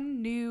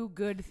one new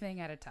good thing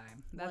at a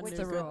time. That's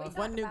the rule.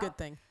 One new good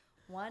thing.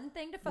 One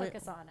thing to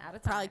focus on at a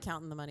time. Probably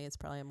counting the money is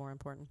probably more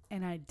important.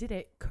 And I did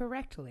it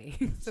correctly.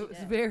 So it was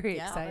very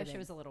exciting. Although she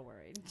was a little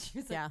worried. She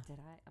was like, did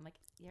I? I'm like,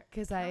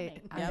 because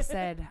I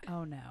said,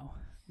 oh no,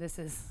 this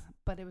is,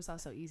 but it was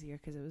also easier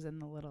because it was in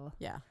the little,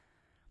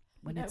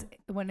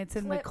 when it's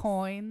in the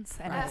coins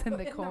and it's in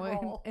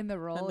in the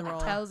roll, it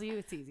tells you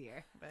it's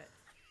easier. But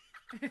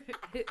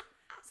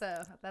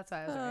so that's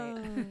why I was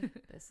right.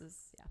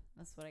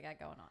 That's what I got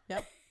going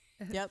on.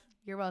 Yep.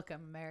 You're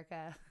welcome,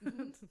 America.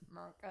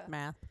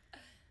 Math.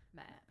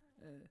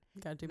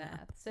 Gotta do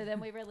math. So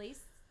then we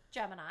released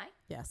Gemini.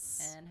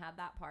 Yes. And had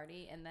that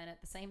party. And then at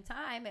the same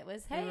time, it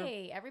was,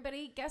 hey,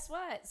 everybody, guess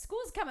what?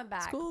 School's coming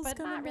back. But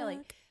not really.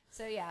 Back.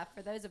 So yeah,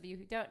 for those of you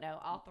who don't know,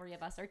 all three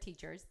of us are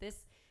teachers.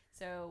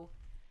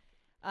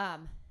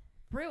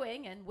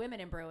 Brewing and women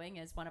in brewing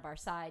is one of our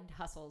side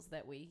hustles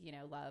that we,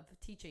 love.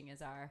 Teaching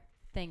is our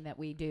thing that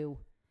we do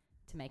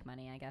to make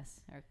money, I guess,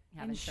 or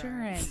have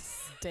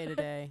insurance. Day to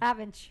day. Have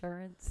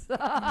insurance.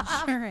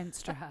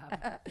 Insurance job.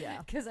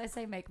 Yeah. Because I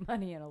say make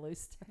money in a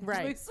loose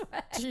right. Loose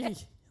way. Gee,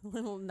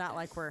 not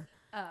like we're.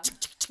 Right.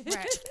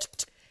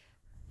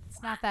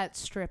 It's not that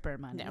stripper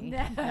money.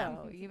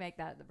 No, you make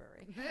that at the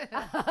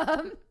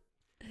brewery.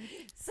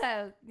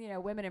 So,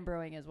 women in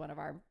brewing is one of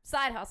our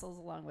side hustles,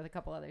 along with a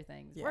couple other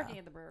things, working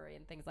at the brewery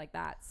and things like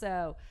that.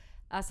 So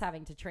us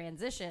having to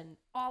transition,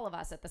 all of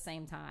us at the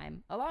same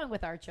time, along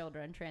with our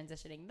children,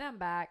 transitioning them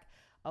back,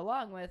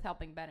 along with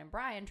helping Ben and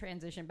Brian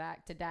transition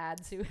back to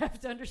dads who have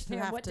to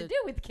understand what to do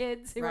with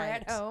kids who are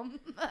at home.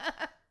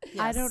 Yes,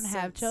 I don't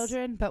have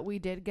children, but we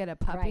did get a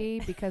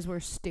puppy because we're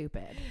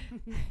stupid.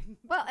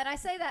 Well, and I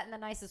say that in the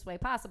nicest way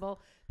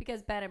possible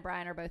because Ben and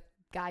Brian are both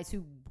guys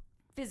who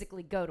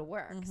physically go to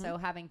work. So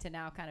having to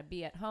now kind of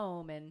be at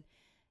home and,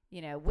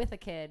 with a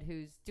kid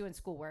who's doing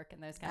schoolwork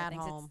and those kind of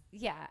things. Home.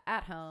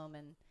 At home.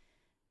 And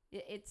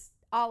it's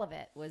all of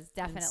it was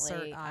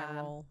definitely. Insert eye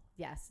roll.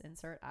 Yes,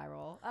 insert eye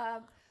roll.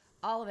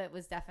 All of it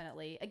was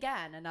definitely,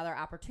 again, another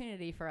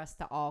opportunity for us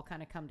to all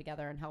kind of come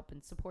together and help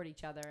and support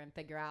each other and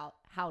figure out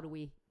how do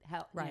we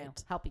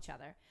help each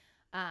other.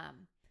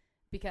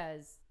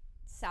 Because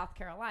South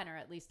Carolina, or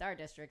at least our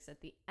districts,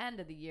 at the end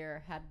of the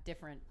year had a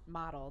different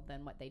model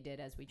than what they did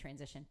as we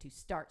transitioned to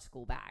start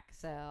school back.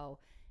 So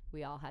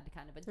we all had to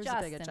kind of adjust.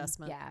 There's a big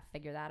adjustment.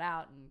 Figure that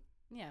out. And,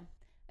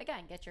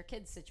 again, get your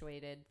kids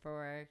situated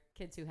for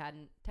kids who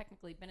hadn't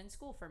technically been in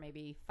school for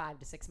maybe 5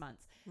 to 6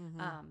 months.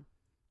 And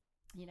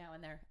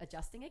they're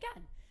adjusting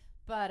again.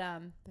 But they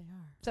are.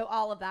 So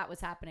all of that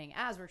was happening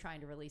as we're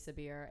trying to release a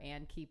beer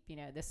and keep,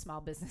 this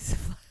small business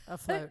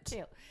afloat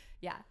too.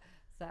 Yeah.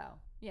 So,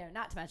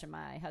 not to mention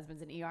my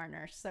husband's an ER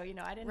nurse. So,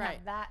 I didn't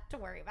have that to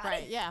worry about.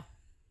 Right. Yeah.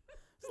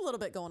 There's a little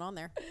bit going on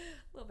there. A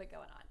little bit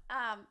going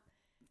on.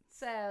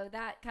 So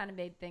that kind of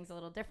made things a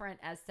little different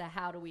as to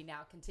how do we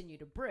now continue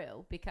to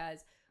brew,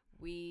 because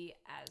we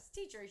as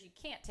teachers, you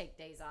can't take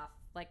days off.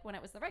 Like when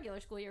it was the regular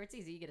school year, it's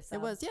easy. You get a sub.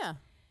 It was, yeah.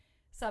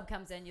 Sub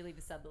comes in, you leave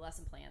the sub the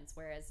lesson plans.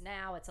 Whereas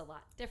now it's a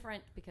lot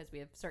different because we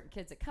have certain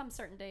kids that come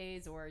certain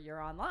days or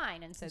you're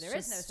online. And so there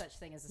is no such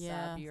thing as a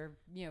sub. You're,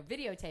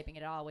 videotaping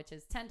it all, which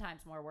is 10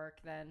 times more work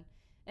than,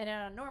 and in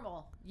a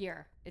normal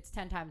year, it's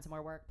 10 times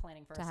more work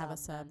planning for to have a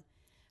sub.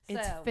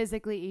 It's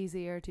physically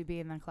easier to be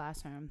in the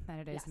classroom than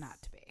it is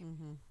not to be.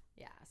 Mm-hmm.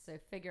 Yeah. So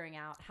figuring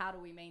out how do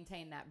we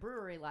maintain that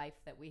brewery life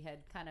that we had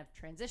kind of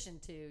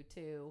transitioned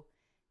to,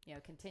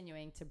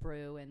 continuing to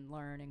brew and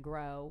learn and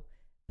grow,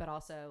 but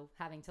also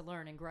having to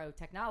learn and grow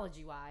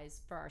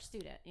technology-wise for our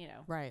student,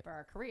 for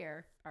our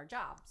career, our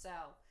job. So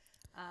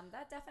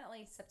that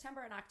definitely,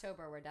 September and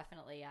October were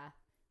definitely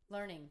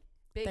learning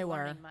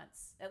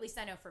months. At least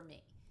I know for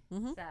me.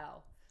 Mm-hmm.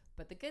 So,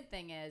 but the good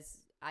thing is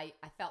I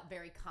felt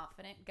very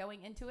confident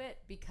going into it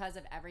because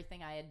of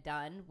everything I had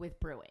done with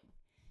brewing.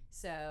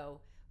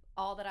 So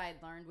all that I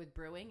had learned with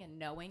brewing and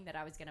knowing that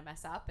I was going to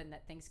mess up and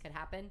that things could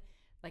happen.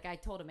 Like I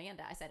told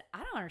Amanda, I said, I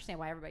don't understand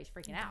why everybody's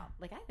freaking out.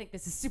 Like, I think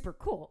this is super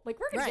cool. Like,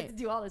 we're going to get to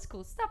do all this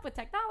cool stuff with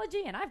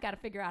technology, and I've got to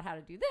figure out how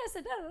to do this,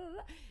 and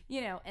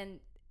and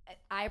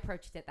I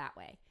approached it that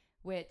way,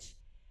 which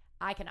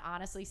I can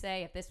honestly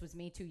say if this was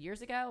me 2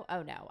 years ago,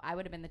 oh no, I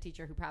would have been the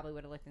teacher who probably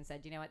would have looked and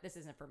said, you know what, this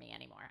isn't for me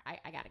anymore.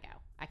 I got to go.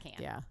 I can't.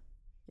 Yeah.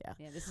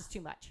 This is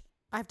too much.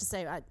 I have to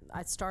say,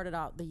 I started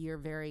out the year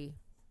very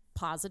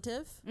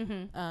positive,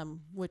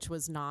 which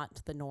was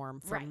not the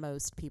norm for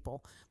most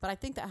people. But I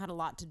think that had a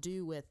lot to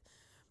do with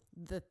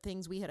the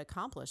things we had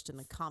accomplished and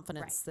the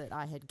confidence that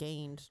I had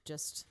gained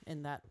just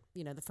in that,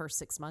 the first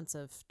 6 months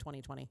of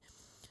 2020.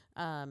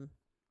 And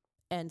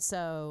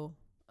so,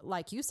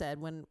 like you said,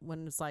 when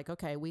it's like,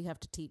 okay, we have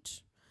to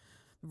teach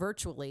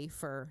virtually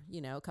for,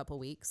 a couple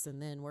weeks,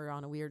 and then we're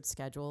on a weird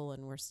schedule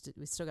and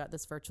we still got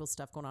this virtual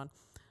stuff going on.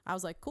 I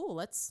was like, cool,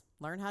 let's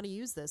learn how to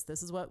use this.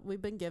 This is what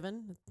we've been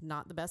given.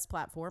 Not the best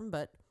platform,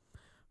 but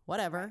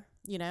whatever,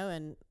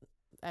 and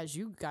as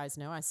you guys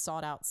know, I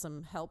sought out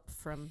some help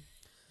from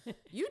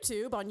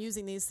YouTube on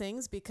using these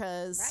things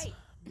because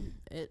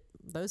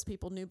those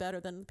people knew better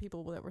than the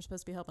people that were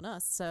supposed to be helping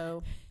us.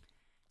 So,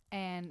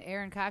 and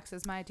Erin Cox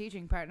is my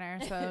teaching partner,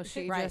 so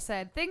she just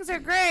said things are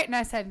great, and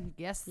I said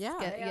yes,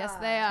 yes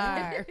they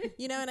are.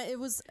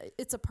 And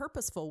it's a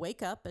purposeful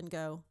wake up and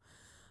go,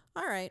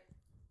 all right,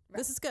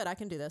 this is good. I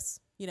can do this.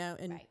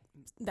 And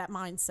that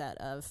mindset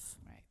of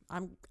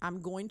I'm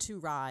going to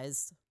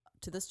rise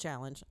to this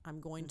challenge. I'm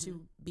going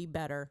to be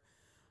better.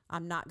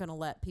 I'm not going to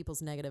let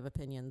people's negative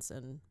opinions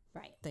and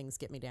things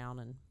get me down.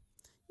 And,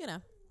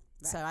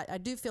 so I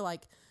do feel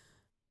like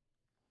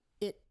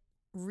it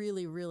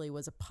really, really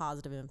was a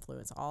positive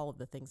influence, all of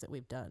the things that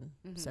we've done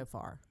so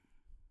far.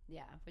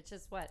 Yeah, which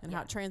is what... And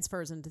how it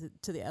transfers into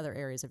the other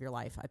areas of your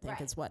life, I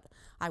think, is what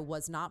I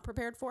was not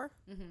prepared for.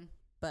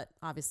 But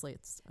obviously,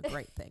 it's a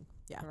great thing.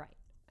 Yeah. Right.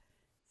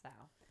 So,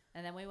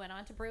 and then we went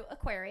on to brew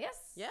Aquarius.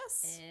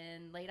 Yes.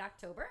 In late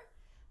October.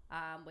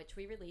 Which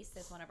we released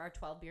as one of our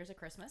 12 beers of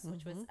Christmas,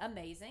 which was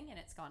amazing, and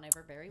it's gone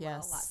over very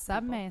well.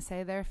 Some may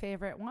say their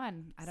favorite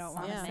one. I don't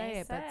want to say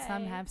it, but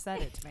some have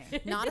said it to me.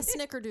 Not a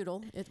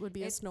snickerdoodle. It would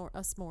be a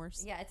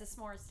s'mores. Yeah, it's a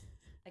s'mores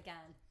again.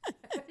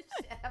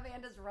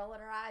 Amanda's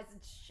rolling her eyes and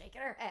shaking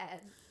her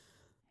head.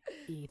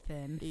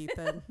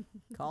 Ethan.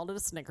 Called it a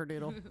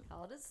snickerdoodle.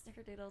 Called it a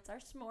snickerdoodle. It's our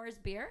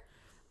s'mores beer,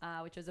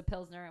 which was a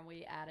Pilsner, and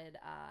we added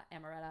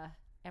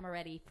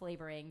amaretti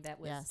flavoring that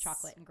was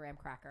chocolate and graham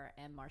cracker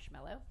and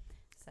marshmallow.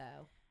 So,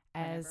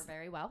 as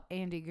very well.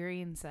 Andy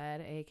Green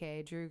said,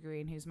 a.k.a. Drew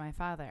Green, who's my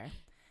father,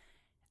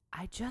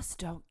 I just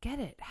don't get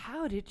it.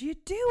 How did you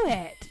do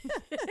it?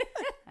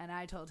 And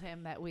I told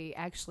him that we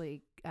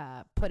actually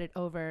put it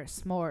over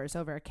s'mores,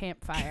 over a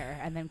campfire,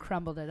 and then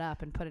crumbled it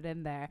up and put it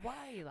in there. Why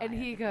are you lying?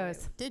 And he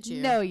goes, did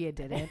you? No, you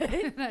didn't.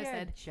 And I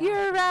said,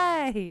 you're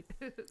right.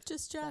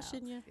 Just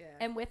joshing you. Yeah.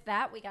 And with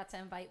that, we got to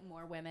invite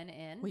more women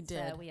in. We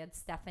did. So we had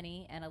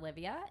Stephanie and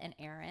Olivia and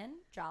Erin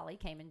Jolly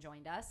came and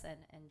joined us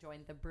and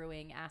joined the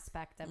brewing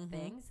aspect of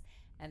things.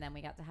 And then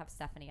we got to have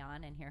Stephanie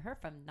on and hear her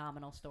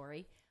phenomenal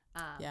story.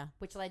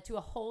 Which led to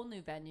a whole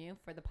new venue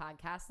for the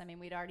podcast. I mean,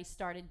 we'd already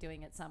started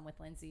doing it some with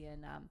Lindsay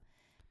and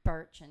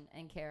Birch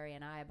and Carrie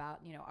and I about,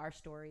 our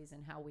stories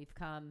and how we've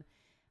come.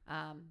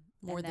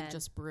 More than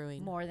just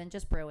brewing. More than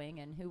just brewing,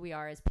 and who we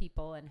are as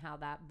people and how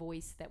that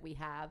voice that we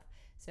have.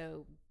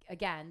 So,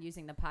 again,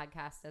 using the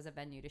podcast as a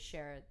venue to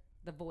share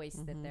the voice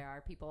that there are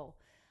people,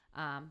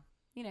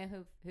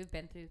 who've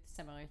been through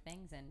similar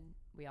things, and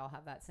we all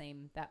have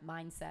that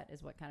mindset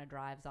is what kind of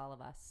drives all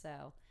of us.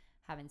 So,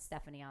 having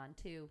Stephanie on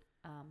too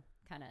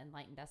kind of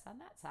enlightened us on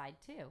that side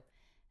too.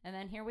 And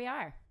then here we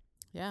are.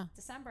 Yeah.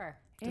 December.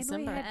 And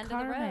we had end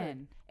Carmen. of the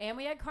road. And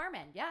we had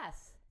Carmen.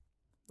 Yes.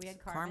 We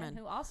had Carmen,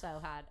 who also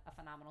had a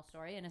phenomenal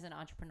story and is an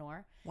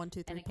entrepreneur.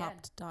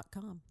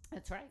 123popped.com.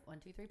 That's right.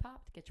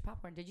 123popped. Get your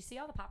popcorn. Did you see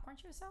all the popcorn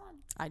she was selling?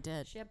 I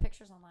did. She had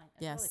pictures online.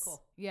 It's really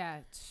cool. Yeah.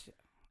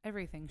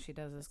 Everything she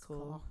does is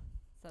cool.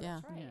 So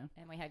that's right. Yeah.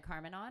 And we had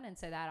Carmen on. And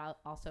so that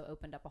also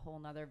opened up a whole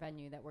nother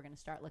venue that we're going to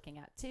start looking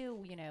at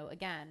too.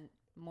 Again,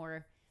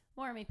 more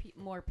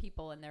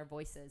people and their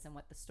voices and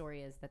what the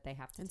story is that they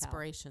have to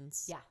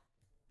Inspirations. tell.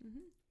 Yeah.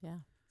 Yeah.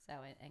 So,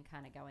 and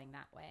kind of going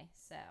that way.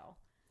 So,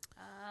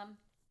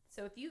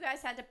 so if you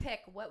guys had to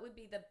pick, what would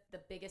be the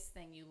biggest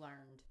thing you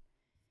learned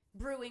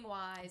brewing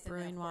wise and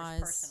then, of course,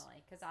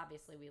 personally? Because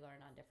obviously we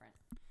learn on different.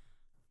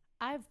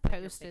 I've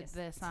posted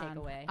this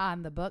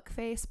on the book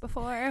face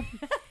before.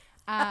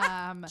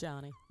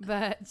 Johnny.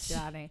 But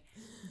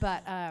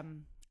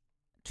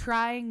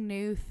trying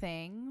new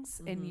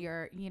things in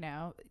your,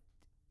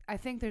 I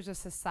think there's a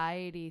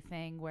society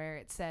thing where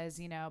it says,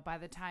 by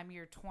the time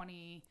you're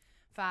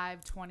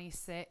 25,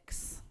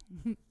 26,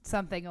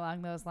 something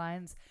along those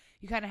lines,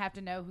 you kind of have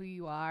to know who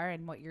you are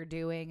and what you're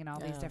doing and all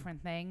these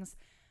different things.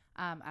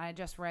 I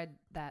just read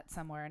that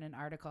somewhere in an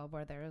article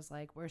where there was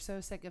like, we're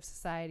so sick of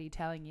society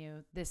telling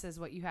you this is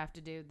what you have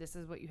to do. This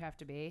is what you have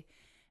to be.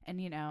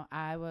 And,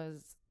 I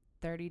was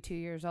 32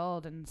 years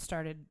old and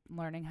started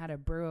learning how to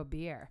brew a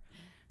beer.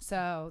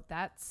 So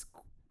that's,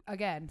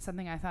 again,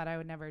 something I thought I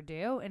would never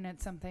do. And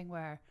it's something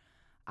where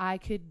I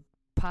could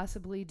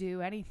possibly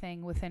do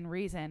anything within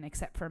reason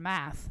except for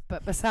math.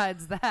 But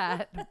besides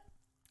that,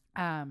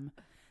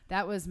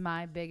 that was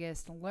my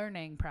biggest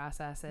learning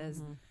process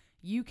is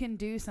you can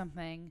do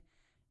something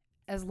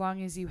as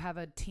long as you have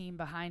a team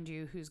behind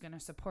you who's going to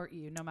support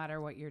you no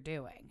matter what you're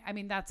doing. I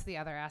mean, that's the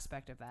other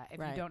aspect of that. If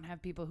you don't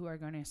have people who are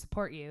going to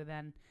support you,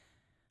 then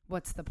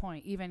what's the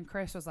point? Even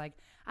Chris was like,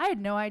 I had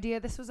no idea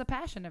this was a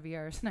passion of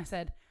yours. And I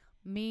said,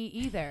 Me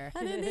either.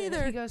 I didn't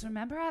either. He goes,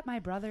 remember at my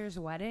brother's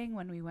wedding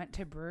when we went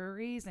to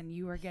breweries and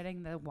you were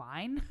getting the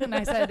wine? And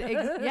I said,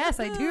 yes,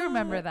 I do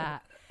remember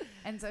that.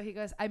 And so he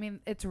goes, I mean,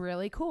 it's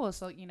really cool.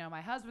 So, you know,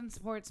 my husband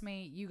supports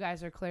me. You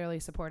guys are clearly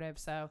supportive.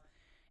 So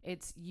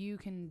it's, you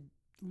can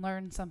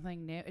learn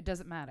something new. It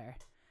doesn't matter.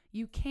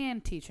 You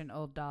can teach an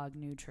old dog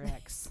new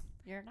tricks.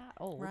 You're not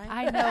old. Right?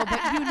 I know,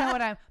 but you know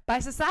what by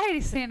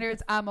society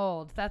standards, I'm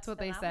old. That's what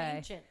they say.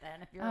 Ancient,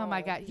 then, if you're oh my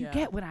old. God. You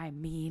get what I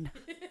mean.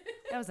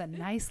 That was a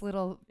nice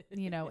little,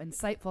 you know,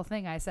 insightful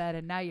thing I said,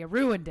 and now you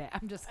ruined it.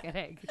 I'm just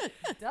kidding.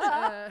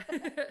 Duh.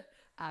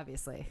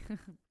 Obviously.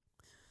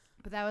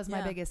 But that was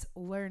my biggest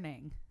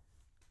learning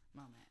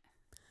moment.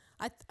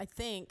 I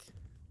think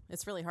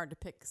it's really hard to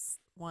pick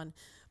one.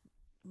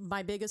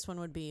 My biggest one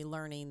would be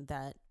learning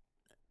that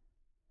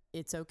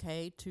it's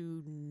okay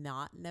to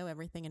not know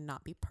everything and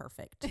not be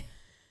perfect.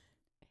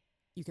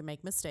 You can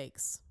make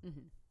mistakes,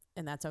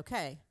 and that's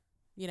okay.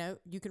 You know,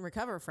 you can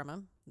recover from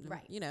them.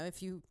 Right. You know,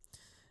 if you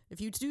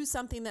do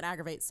something that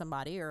aggravates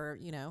somebody, or,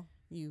 you know,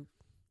 you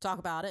talk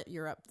about it,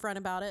 you're upfront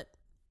about it,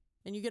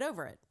 and you get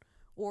over it.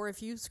 Or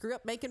if you screw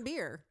up making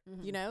beer,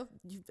 you know,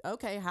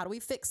 okay, how do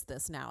we fix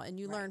this now? And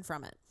you learn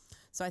from it.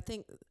 So I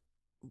think,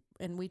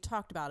 and we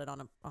talked about it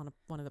on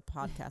one of the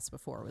podcasts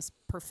before, was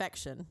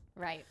perfection.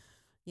 Right.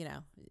 You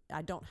know,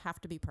 I don't have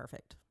to be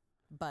perfect,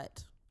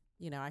 but,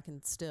 you know, I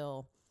can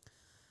still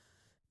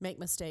make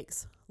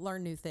mistakes,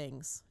 learn new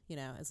things, you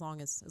know, as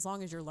long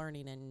as you're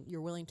learning and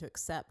you're willing to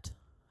accept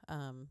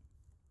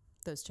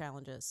those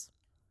challenges,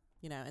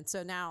 you know. And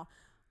so now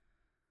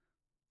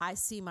I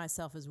see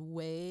myself as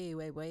way,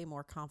 way, way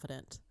more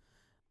confident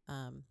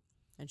and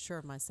sure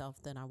of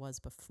myself than I was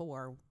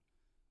before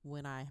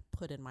when I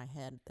put in my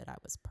head that I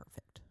was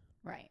perfect.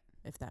 Right.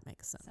 If that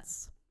makes sense.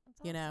 That's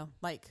you know,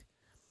 like,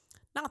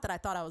 not that I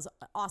thought I was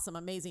an awesome,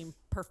 amazing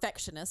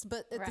perfectionist,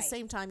 but at the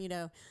same time, you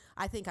know,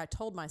 I think I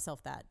told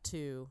myself that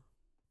to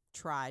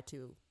try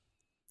to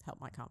help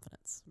my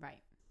confidence.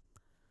 Right.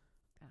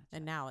 Gotcha.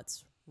 And now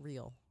it's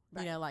real.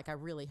 Right. You know, like, I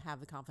really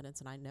have the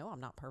confidence, and I know I'm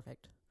not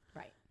perfect.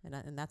 Right.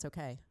 And that's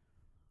okay.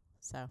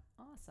 So.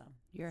 Awesome.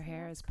 Your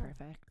hair is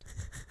perfect.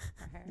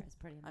 Her hair is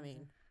pretty amazing. I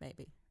mean,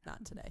 maybe.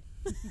 Not today.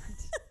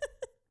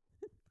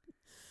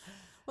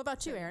 What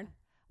about you, Erin?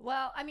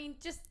 Well, I mean,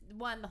 just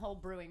the whole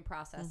brewing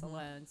process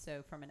alone.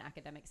 So from an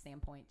academic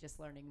standpoint, just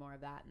learning more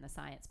of that and the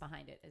science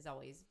behind it is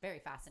always very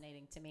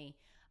fascinating to me.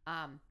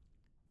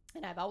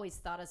 And I've always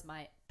thought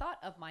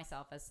of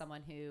myself as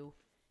someone who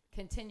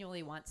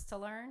continually wants to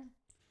learn,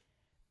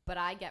 but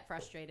I get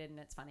frustrated, and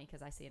it's funny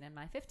because I see it in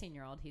my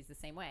 15-year-old. He's the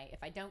same way. If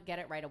I don't get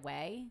it right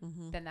away,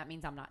 then that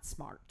means I'm not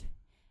smart.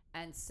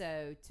 And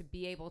so to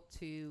be able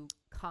to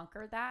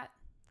conquer that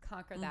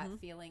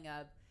feeling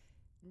of,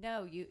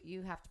 no,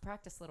 you have to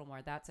practice a little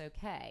more. That's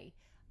okay.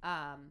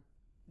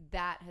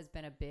 That has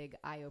been a big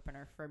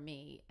eye-opener for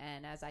me.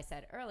 And as I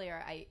said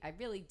earlier, I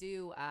really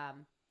do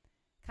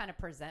kind of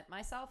present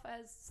myself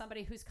as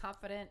somebody who's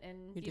confident,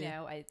 and, you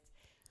know,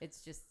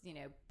 it's just, you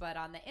know, but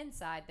on the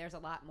inside, there's a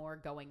lot more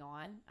going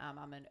on.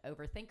 I'm an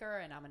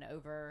overthinker, and I'm an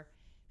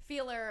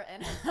overfeeler,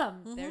 and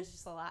there's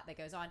just a lot that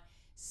goes on.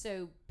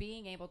 So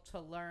being able to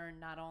learn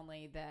not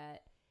only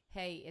that,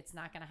 hey, it's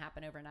not going to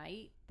happen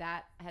overnight,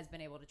 that has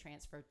been able to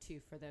transfer too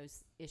for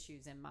those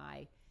issues in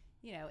my,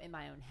 you know, in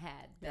my own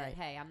head, that,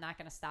 hey, I'm not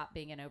going to stop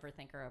being an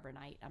overthinker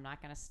overnight. I'm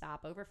not going to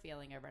stop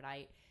overfeeling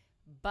overnight,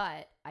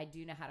 but I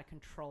do know how to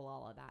control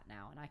all of that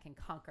now, and I can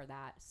conquer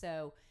that.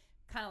 So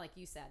kind of like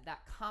you said, that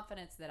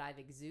confidence that I've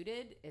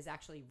exuded is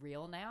actually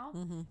real now.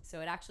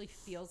 So it actually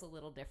feels a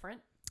little different.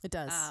 It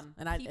does.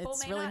 And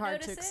it's really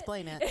hard to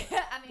explain it.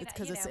 I mean, it's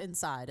because it's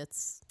inside.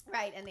 It's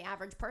right. And the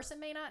average person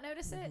may not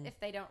notice it if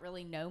they don't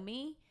really know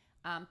me.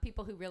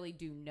 People who really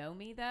do know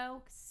me,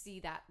 though, see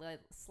that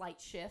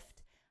slight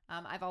shift.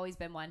 I've always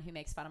been one who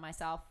makes fun of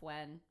myself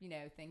when, you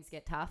know, things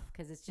get tough,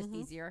 because it's just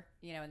easier,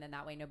 you know, and then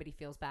that way nobody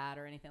feels bad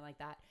or anything like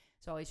that.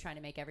 So always trying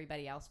to make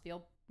everybody else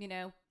feel, you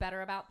know,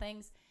 better about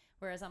things.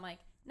 Whereas I'm like,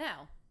 no,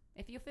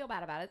 if you feel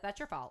bad about it, that's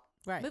your fault.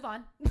 Right. Move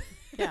on.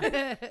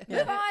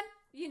 Move on.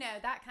 You know,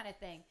 that kind of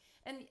thing.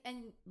 And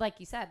like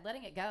you said,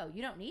 letting it go.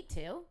 You don't need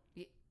to.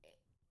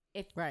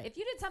 If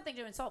you did something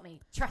to insult me,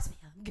 trust me,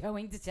 I'm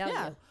going to tell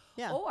you.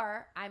 Yeah.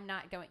 Or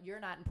you're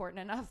not important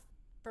enough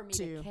for me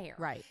to care.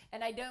 Right.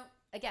 And I don't,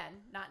 again,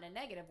 not in a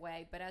negative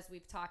way, but as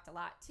we've talked a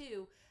lot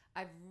too,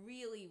 I've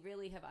really,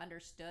 really have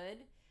understood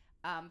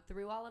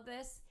through all of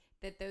this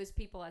that those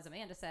people, as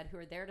Amanda said, who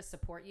are there to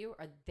support you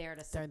are there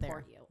to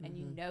support you. And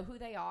you know who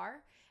they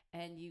are.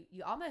 And you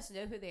almost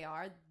know who they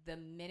are the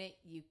minute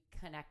you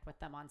connect with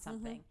them on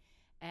something.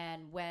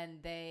 And when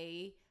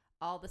they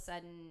all of a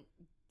sudden,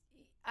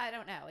 I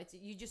don't know,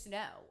 you just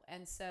know.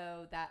 And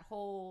so that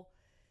whole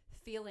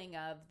feeling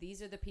of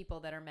these are the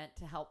people that are meant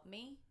to help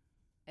me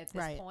at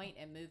this point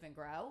and move and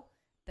grow,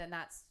 then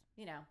that's,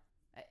 you know,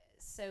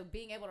 so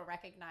being able to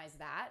recognize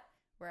that,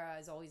 where I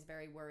was always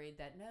very worried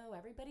that, no,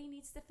 everybody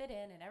needs to fit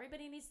in and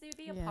everybody needs to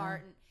be a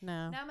part. And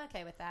no, I'm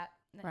okay with that.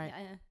 Right.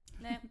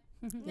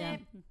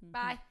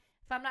 Bye.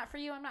 If I'm not for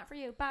you, I'm not for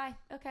you. Bye.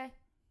 Okay.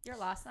 You're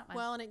lost, not mine.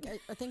 Well, and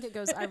I think it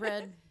goes, I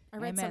read I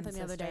read Amen, something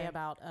the other day sister.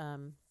 about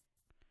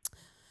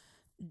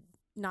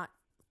not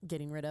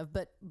getting rid of,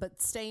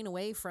 but staying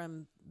away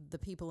from the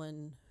people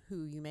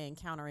who you may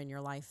encounter in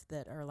your life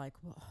that are like,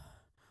 well,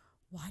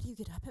 why do you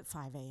get up at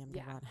 5 a.m. to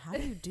Yeah. run? How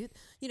do you do?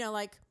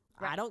 Like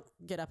Right. I don't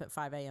get up at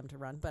 5 a.m. to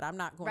run, but I'm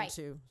not going Right.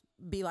 to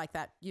be like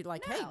that. You're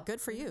like, hey, No. good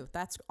for you.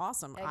 That's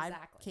awesome. I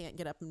Exactly. can't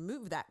get up and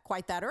move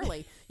quite that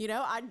early.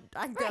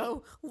 I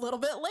go a little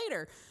bit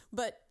later,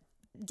 but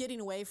getting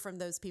away from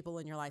those people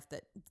in your life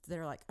that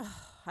they're like,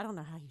 oh, I don't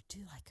know how you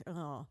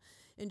do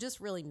and just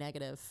really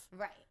negative.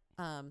 Right.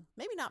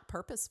 Maybe not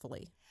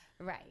purposefully,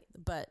 Right.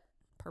 but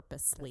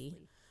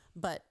purposely.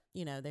 But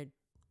they're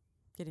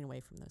getting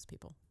away from those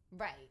people.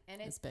 Right.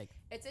 And It's big.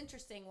 it's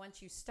interesting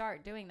once you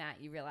start doing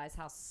that, you realize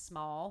how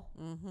small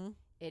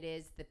it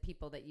is the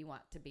people that you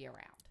want to be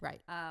around.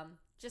 Right.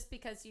 Just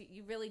because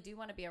you really do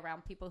want to be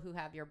around people who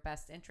have your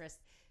best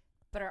interest,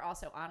 but are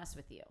also honest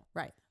with you.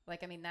 Right.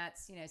 Like, I mean,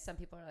 that's, some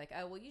people are like,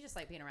 oh, well, you just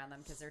like being around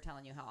them because they're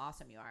telling you how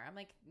awesome you are. I'm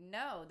like,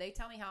 no, they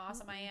tell me how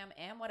awesome I am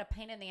and what a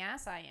pain in the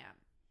ass I am.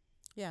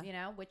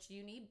 Yeah. Which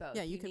you need both.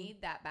 Yeah, you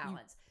need that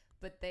balance.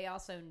 But they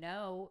also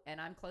know, and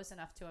I'm close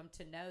enough to them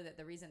to know that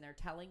the reason they're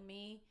telling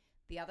me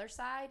the other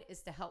side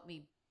is to help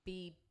me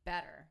be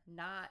better,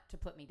 not to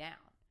put me down.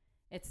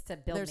 It's to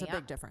build There's me a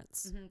big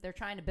difference. They're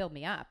trying to build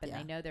me up, and Yeah.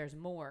 they know there's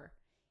more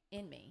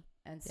in me.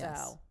 And so,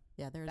 Yes.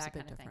 Yeah, there's that a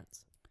big kind of thing.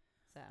 difference.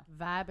 so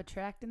Vibe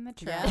attracting the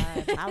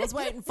tribe. Yeah. I was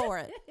waiting for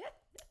it.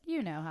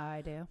 You know how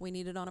I do. We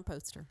need it on a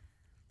poster.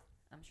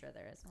 I'm sure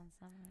there is one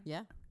somewhere.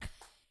 Yeah.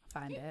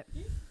 Find it.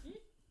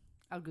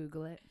 I'll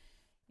Google it.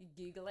 You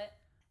Google it.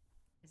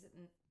 Is it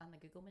on the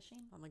Google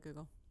machine? On the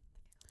Google.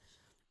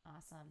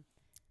 Awesome.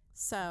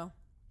 So,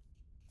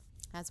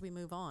 as we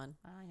move on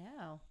I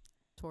know.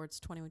 towards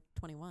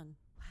 2021,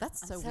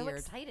 that's I'm so so weird.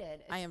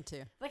 excited. I am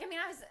too. Like, I mean,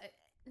 I was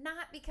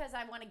not because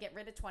I want to get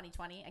rid of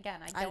 2020.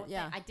 Again, I don't.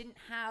 yeah. I didn't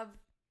have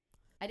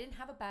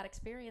a bad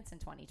experience in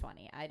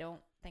 2020. I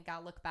don't think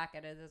I'll look back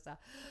at it as a.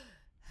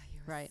 You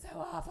were Right. so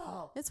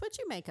awful. It's what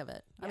you make of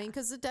it. I mean, Yeah.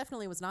 because it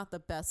definitely was not the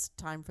best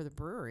time for the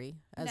brewery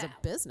as a No.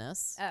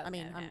 business. Oh, I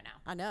mean, no.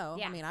 I know.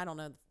 Yeah. I mean, I don't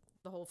know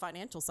the whole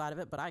financial side of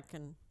it, but I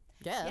can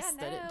guess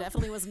that it no.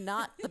 definitely was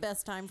not the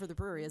best time for the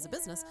brewery as a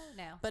business.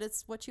 No. But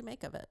it's what you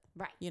make of it,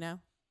 Right.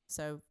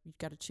 So you've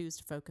got to choose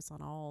to focus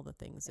on all the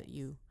things that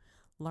you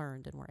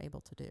learned and were able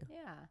to do.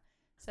 Yeah.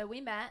 So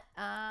we met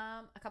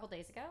a couple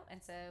days ago,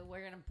 and so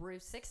we're gonna brew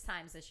 6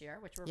 times this year,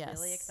 which we're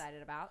really Yes.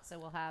 excited about. So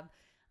we'll have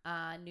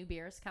new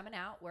beers coming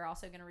out. We're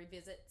also gonna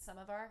revisit some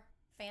of our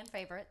fan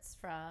favorites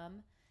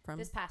from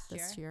this past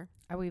year.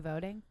 Are we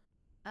voting?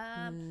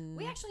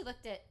 We actually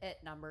looked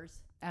at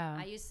numbers. Oh.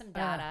 I used some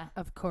data.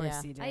 Of course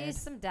Yeah. you did. I used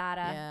some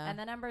data, Yeah. and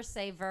the numbers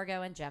say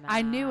Virgo and Gemini.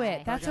 I knew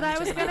it. That's Virgo what I and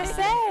was going to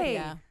Gemini. say.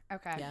 Yeah.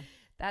 Okay. Yeah.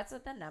 That's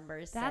what the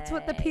numbers say. That's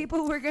what the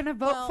people were going to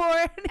vote Well, for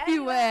anyway.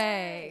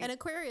 anyway. And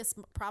Aquarius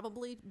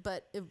probably,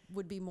 but it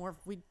would be more,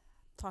 we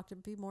talked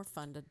it'd be more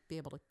fun to be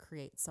able to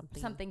create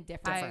something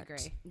different. I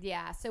agree.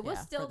 Yeah, so we'll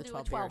Yeah, still for the do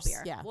a 12 12 beers.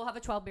 beer. Yeah. We'll have a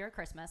 12 beer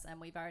Christmas,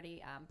 and we've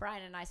already,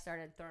 Brian and I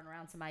started throwing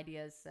around some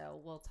ideas, so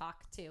we'll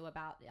talk too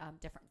about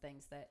different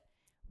things that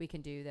we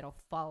can do that'll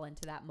fall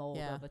into that mold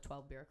Yeah. of a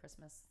 12 beer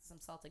Christmas. Some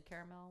salted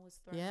caramel was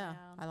thrown Yeah,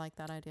 around. I like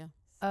that idea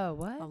Oh,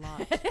 what? a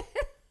lot.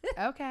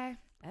 Okay.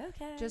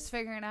 Okay. Just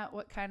figuring out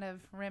what kind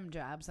of rim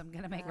jobs I'm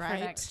going to make Right.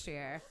 for next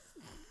year.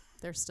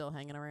 They're still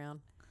hanging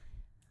around.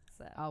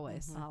 so,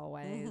 Always.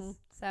 always. Mhm.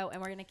 So,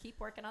 and we're going to keep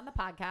working on the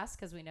podcast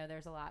because we know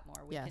there's a lot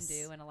more we Yes. can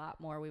do and a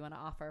lot more we want to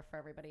offer for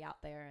everybody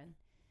out there.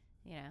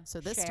 And, So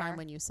this share. time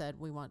when you said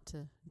we want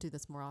to do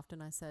this more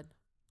often, I said,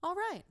 all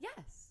right,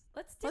 yes,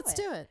 let's do let's it.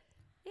 do it.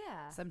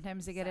 Yeah.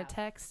 Sometimes you get a So.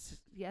 text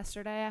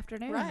yesterday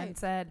afternoon Right. and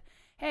said,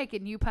 hey,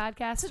 can you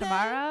podcast Today?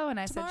 tomorrow? And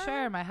I Tomorrow? said,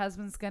 sure. My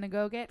husband's going to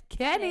go get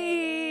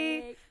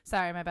Kenny.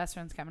 Sorry, my best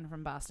friend's coming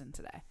from Boston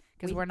today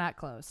because We- we're not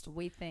closed.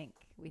 We think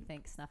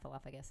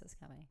Snuffleupagus is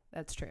coming.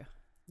 That's true.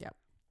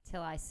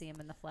 Till I see him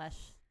in the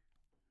flesh.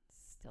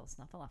 Still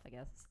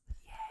Snuffleupagus.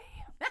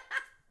 Yay.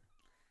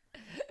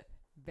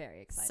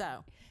 Very excited.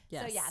 So,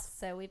 yes. So yes,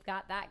 so we've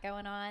got that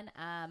going on.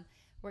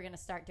 We're gonna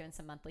start doing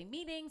some monthly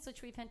meetings,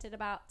 which we've hinted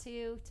about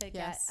too, to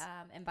Yes.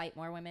 get invite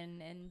more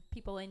women and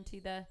people into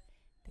the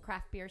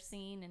craft beer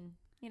scene.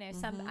 And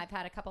some I've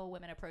had a couple of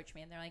women approach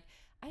me and they're like,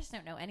 I just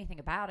don't know anything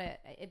about it.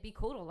 It'd be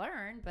cool to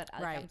learn, but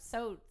I'm Right.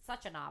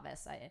 such a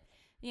novice.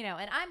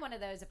 And I'm one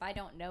of those. If I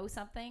don't know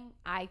something,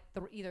 I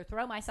either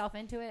throw myself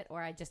into it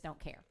or I just don't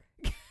care.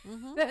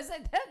 Mhm. You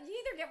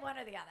either get one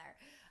or the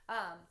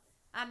other.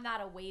 I'm not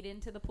a wade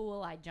into the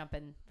pool. I jump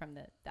in from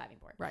the diving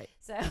board. Right.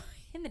 So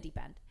in the deep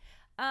end.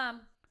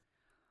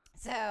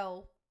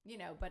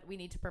 But we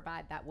need to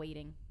provide that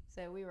waiting.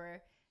 So we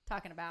were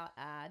talking about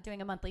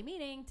doing a monthly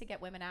meeting to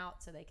get women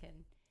out so they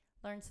can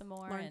learn some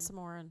more Learn and some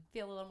more. And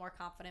feel a little more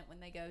confident when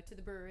they go to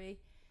the brewery,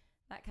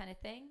 that kind of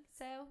thing.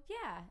 So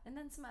yeah, and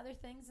then some other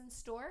things in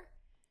store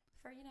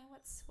for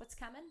what's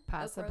coming. Oak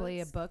Possibly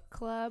a Roads. book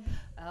club.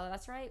 Oh,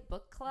 that's right,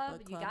 book club.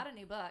 Book You club. got a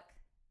new book.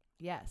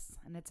 Yes.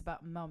 And it's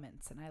about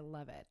moments, and I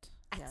love it.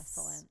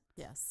 Excellent.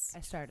 yes. I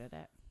started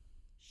it.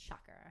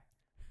 Shocker.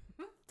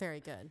 Very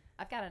good.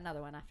 I've got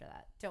another one after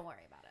that. Don't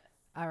worry about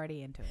it.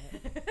 Already into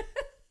it.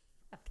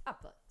 I've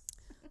got books.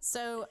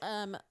 So,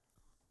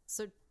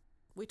 so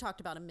we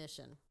talked about a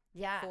mission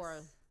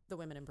for the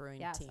Women in Brewing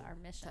team. Yes, our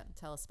mission.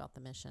 Tell us about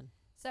the mission.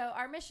 So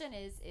our mission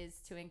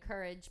is to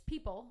encourage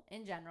people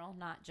in general,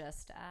 not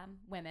just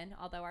women,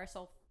 although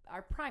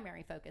our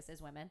primary focus is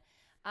women,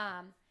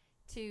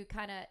 to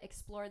kind of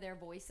explore their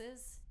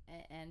voices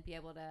and be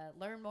able to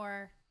learn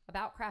more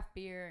about craft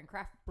beer and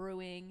craft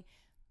brewing,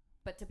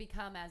 but to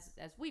become, as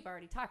we've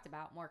already talked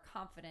about, more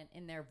confident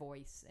in their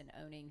voice and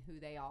owning who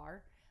they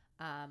are.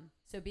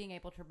 So being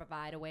able to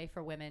provide a way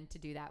for women to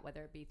do that,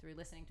 whether it be through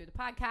listening through the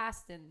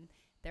podcast and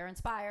they're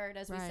inspired,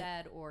 as we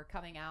said, or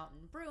coming out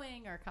and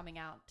brewing, or coming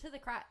out to the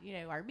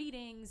our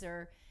meetings,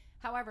 or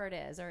however it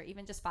is, or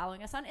even just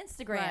following us on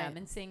Instagram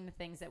and seeing the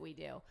things that we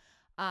do.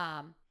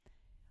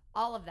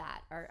 All of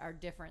that are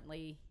different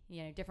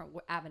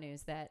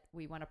avenues that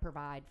we want to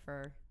provide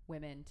for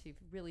women to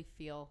really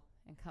feel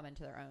and come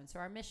into their own. So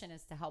our mission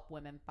is to help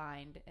women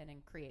find and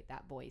create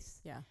that voice.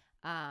 Yeah.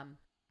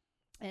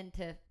 And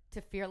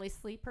to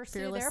fearlessly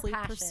pursue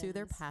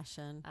their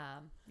passion.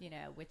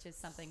 Which is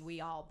something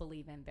we all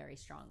believe in very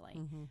strongly.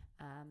 Mm-hmm.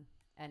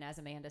 And as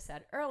Amanda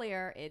said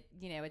earlier,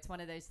 it's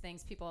one of those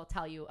things people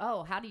tell you,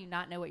 oh, how do you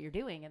not know what you're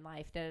doing in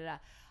life? Da, da, da.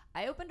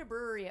 I opened a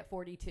brewery at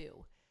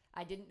 42.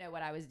 I didn't know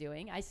what I was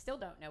doing. I still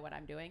don't know what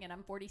I'm doing, and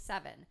I'm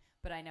 47,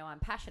 but I know I'm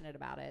passionate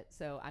about it.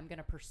 So I'm going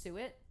to pursue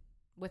it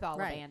with all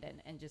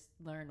abandon and just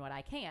learn what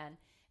I can.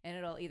 And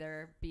it'll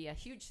either be a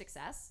huge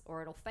success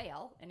or it'll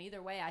fail. And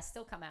either way, I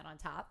still come out on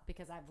top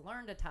because I've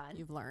learned a ton.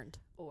 You've learned.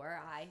 Or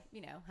I,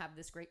 have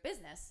this great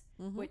business,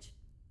 which,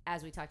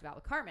 as we talked about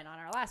with Carmen on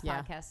our last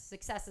podcast,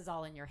 success is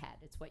all in your head.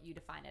 It's what you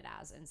define it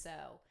as. And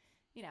so,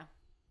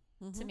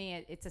 to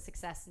me, it's a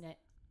success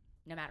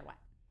no matter what.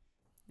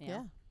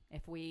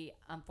 If we,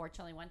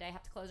 unfortunately, one day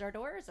have to close our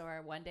doors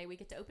or one day we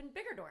get to open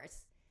bigger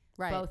doors.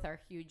 Right. Both are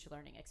huge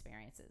learning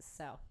experiences.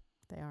 So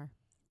they are.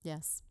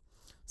 Yes.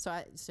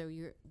 So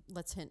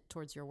let's hint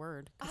towards your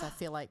word, because I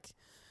feel like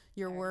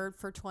your word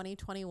for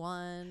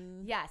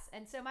 2021. Yes.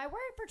 And so my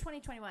word for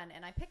 2021,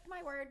 and I picked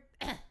my word,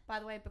 by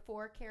the way,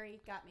 before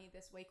Carrie got me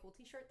this way cool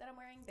t-shirt that I'm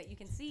wearing that you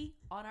can see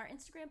on our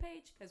Instagram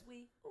page because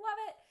we love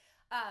it.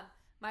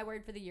 My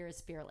word for the year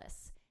is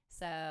fearless.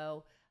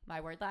 So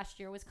my word last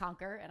year was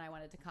conquer, and I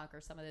wanted to conquer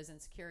some of those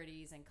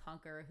insecurities and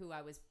conquer who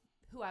I was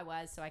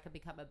so I could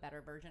become a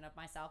better version of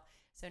myself.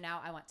 So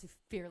now I want to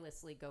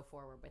fearlessly go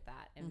forward with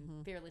that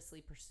and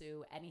fearlessly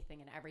pursue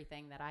anything and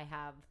everything that I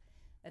have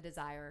a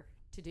desire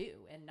to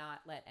do and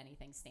not let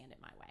anything stand in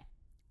my way.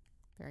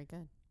 Very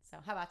good. So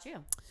how about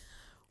you?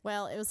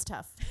 Well, it was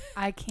tough.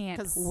 I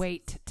can't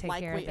wait to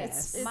hear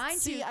this. Mine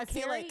too. I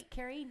feel like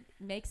Carrie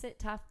makes it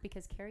tough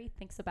because Carrie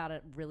thinks about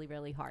it really,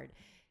 really hard,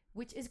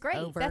 which is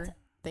great.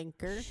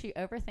 Thinker. She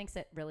overthinks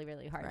it really,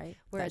 really hard. Right.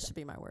 Whereas that should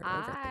be my word.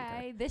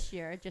 Overthinker. This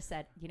year just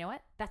said, you know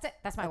what? That's it.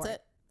 That's my word.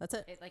 That's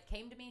it. It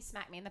came to me,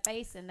 smacked me in the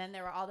face, and then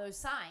there were all those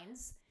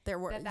signs. There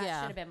were that should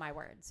have been my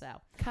word. So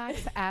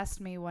Cox asked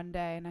me one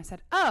day, and I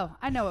said, "Oh,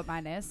 I know what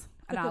mine is."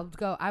 And I'll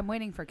go. I'm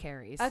waiting for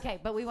Carrie's.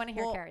 Okay, but we want to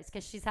hear Carrie's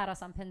because she's had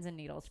us on pins and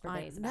needles for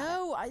days.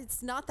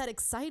 It's not that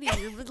exciting.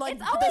 You're like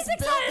it's always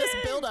this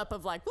build up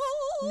of like.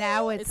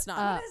 Now it's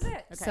not. What is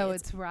it? Okay, so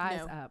it's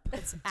rise up.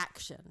 It's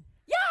action.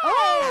 Yeah.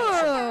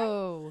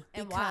 Oh.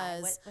 And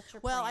because what's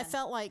your plan? I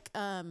felt like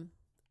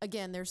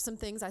again, there's some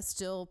things I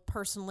still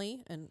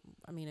personally, and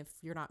I mean, if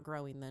you're not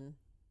growing, then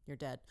you're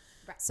dead.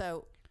 Right.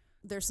 So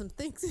there's some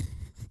things.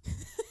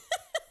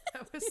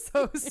 That was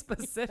so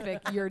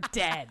specific. You're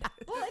dead.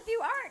 Well, if you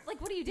aren't, like,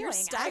 what are you doing? You're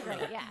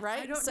stagnant,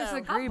 right? I don't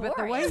disagree, but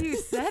the way you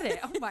said it,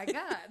 oh my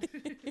God.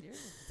 You're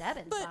dead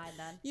inside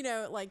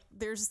then. Like,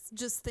 there's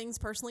just things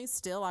personally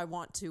still I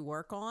want to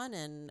work on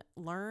and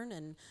learn,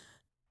 and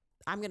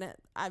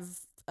I've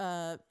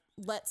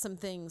let some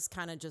things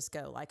kind of just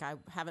go. Like, I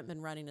haven't been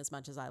running as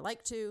much as I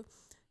like to,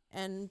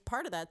 and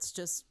part of that's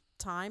just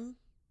time.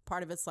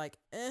 Part of it's like,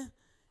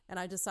 and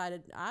I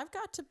decided I've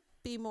got to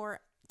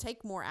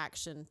take more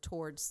action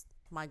towards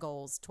my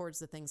goals, towards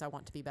the things I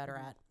want to be better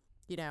at,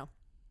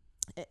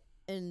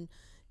 and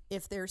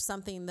if there's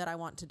something that I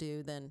want to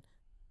do, then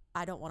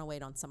I don't want to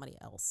wait on somebody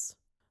else.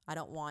 I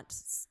don't want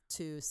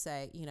to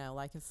say,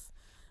 like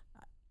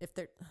if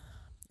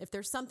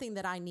there's something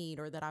that I need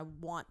or that I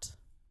want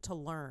to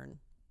learn,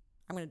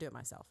 I'm going to do it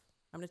myself.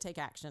 I'm going to take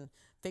action,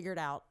 figure it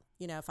out.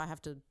 If I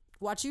have to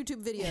watch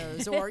YouTube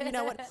videos or,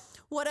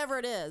 whatever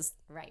it is,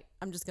 right.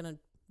 I'm just going to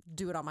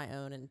do it on my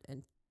own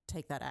and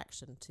take that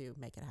action to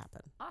make it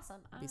happen.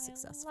 Awesome. Be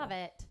successful. Love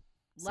it.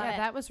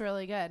 That was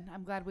really good.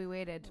 I'm glad we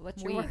waited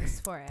weeks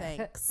for it.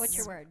 Thanks. What's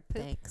your word?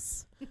 Poop?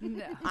 Thanks.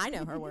 No. I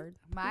know her word.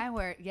 My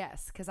word,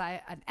 yes, because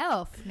an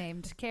elf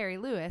named Carrie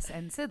Lewis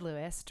and Sid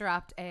Lewis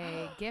dropped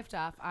a gift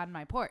off on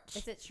my porch.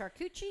 Is it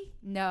charcuterie?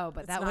 No,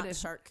 but that would have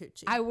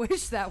charcuterie. I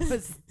wish that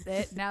was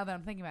it. Now that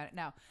I'm thinking about it,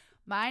 no.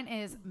 Mine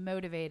is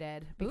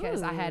motivated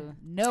because I had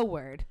no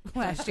word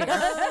last year,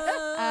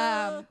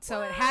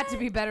 so it had to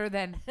be better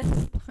than.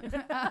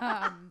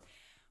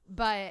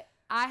 But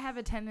I have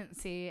a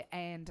tendency,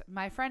 and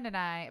my friend and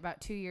I, about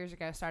 2 years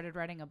ago, started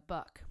writing a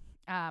book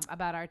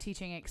about our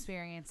teaching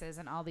experiences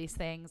and all these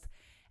things.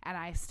 And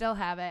I still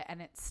have it,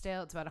 and it's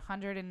about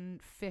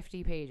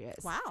 150 pages.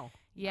 Wow.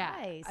 Yeah.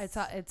 Nice.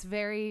 It's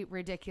very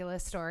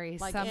ridiculous stories.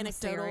 Like some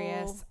anecdotal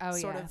serious. Oh,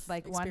 sort yeah. of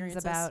Like one's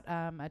experiences? about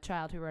a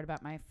child who wrote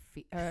about my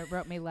feet,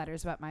 wrote me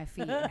letters about my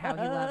feet and how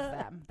he loved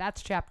them.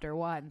 That's chapter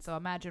 1. So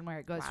imagine where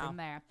it goes Wow. from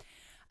there.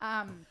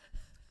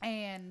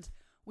 And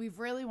we've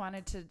really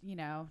wanted to,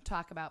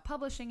 talk about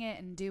publishing it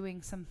and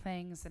doing some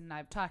things. And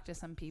I've talked to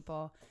some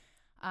people,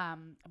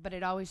 but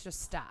it always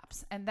just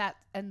stops.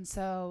 And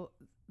so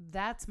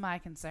that's my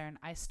concern.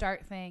 I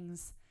start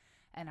things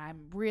and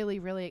I'm really,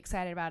 really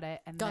excited about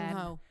it. And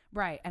Gung-ho.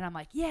 Right. And I'm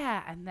like,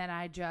 yeah. And then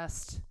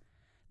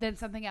then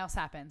something else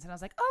happens. And I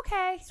was like,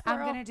 okay, I'm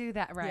Squirrel. going to do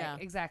that. Right. Yeah.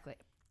 Exactly.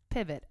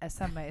 Pivot, as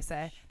some may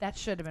say. That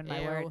should have been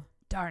my Ew. word.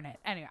 Darn it.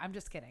 Anyway, I'm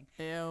just kidding.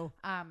 Ew.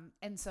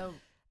 And so As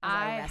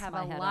I I rest have my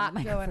a head on lot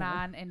the going microphone.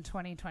 on in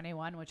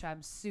 2021, which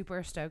I'm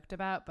super stoked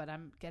about, but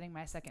I'm getting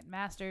my second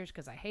master's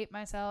because I hate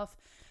myself.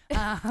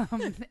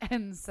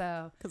 And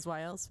so, Because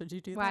why else would you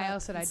do that? Why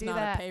else would I It's do not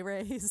that? a pay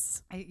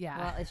raise. yeah.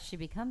 Well, if she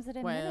becomes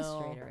an Well,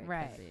 administrator, it could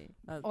right.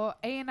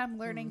 be. And I'm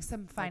learning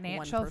some like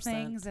financial 1%.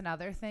 things and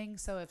other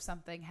things. So if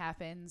something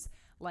happens,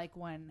 like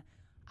when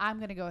I'm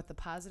going to go with the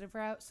positive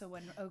route. So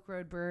when Oak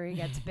Road Brewery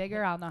gets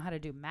bigger, I'll know how to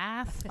do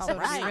math. All So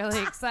it'll be right.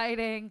 really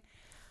exciting.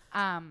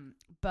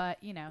 But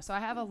so I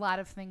have a lot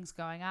of things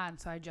going on.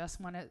 So I just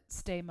want to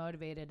stay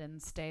motivated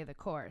and stay the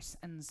course.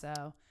 And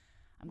so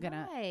I'm going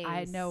to,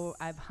 I know Nice.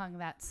 I've hung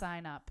that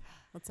sign up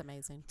That's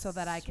amazing. so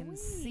that I can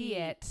see Sweet.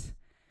 it.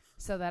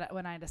 So that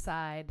when I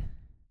decide,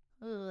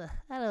 "Ugh,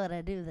 I don't want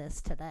to do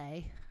this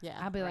today, Yeah.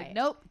 I'll be like, Right.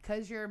 nope,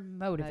 because you're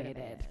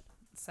motivated.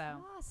 So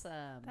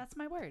Awesome. that's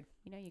my word.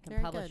 You know, you can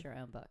Very publish good. your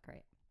own book,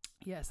 right?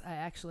 Yes, I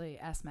actually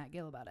asked Matt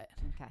Gill about it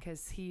Okay.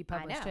 because he I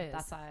published know. his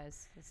That's what I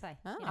was going to say.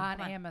 Oh. You know, on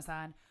come on.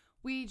 Amazon.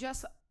 We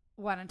just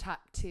want to talk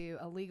to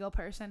a legal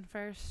person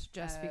first,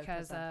 just Oh,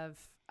 because 'cause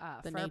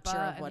of The FERPA nature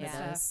of what and it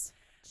stuff. is.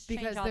 Change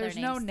Because all their there's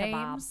no to Bob.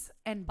 names,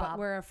 and but Bob.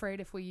 we're afraid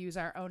if we use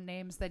our own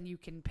names, then you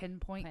can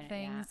pinpoint Yeah.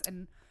 things.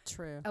 And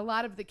True. a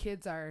lot of the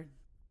kids are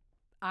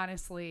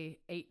honestly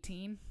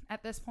 18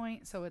 at this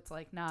point, so it's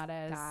like not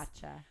as.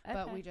 Gotcha. But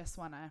Okay. we just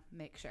want to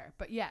make sure.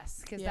 But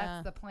yes, because Yeah.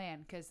 that's the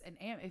plan. Because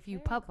if you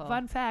Very cool.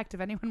 fun fact, if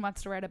anyone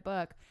wants to write a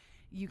book,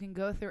 you can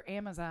go through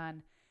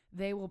Amazon.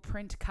 They will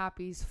print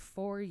copies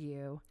for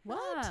you, What?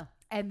 Ah,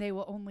 and they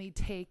will only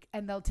take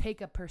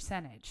a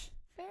percentage.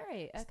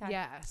 very. Okay.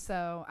 Yeah,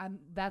 so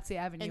that's the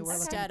avenue we're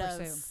looking Instead to of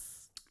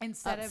pursue.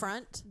 Instead up of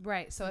front.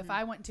 right. So if Mhm.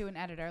 I went to an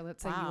editor,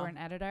 let's say you Wow. were an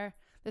editor.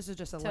 This is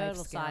just a Total life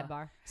skill.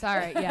 sidebar.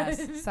 Sorry,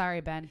 yes.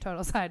 Sorry, Ben.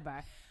 Total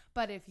sidebar.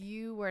 But if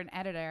you were an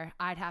editor,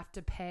 I'd have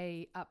to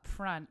pay up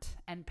front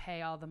and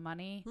pay all the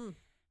money. Hmm.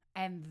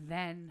 And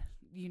then,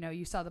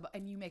 you sell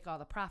and you make all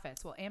the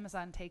profits. Well,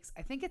 Amazon takes,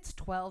 I think it's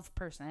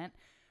 12%,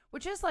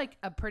 which is like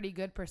a pretty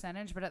good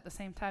percentage. But at the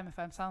same time, if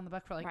I'm selling the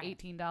book for like Right.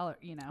 $18,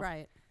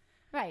 Right.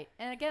 Right.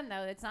 And again,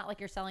 though, it's not like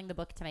you're selling the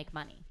book to make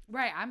money.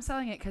 Right. I'm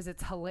selling it because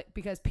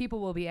because people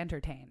will be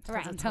entertained. 'Cause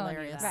Right. I'm It's telling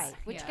hilarious. you that.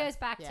 Right. Which Yeah. goes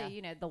back Yeah.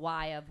 to, the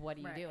why of what are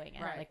you Right. doing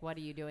and Right. like what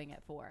are you doing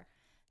it for?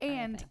 kind of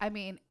And thing. I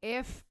mean,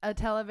 if a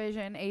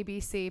television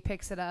ABC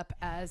picks it up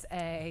as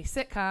a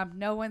sitcom,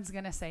 no one's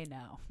gonna say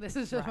no. This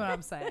is just what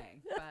I'm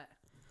saying. But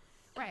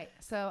right,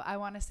 so I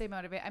want to stay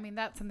motivated. I mean,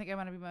 that's something I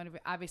want to be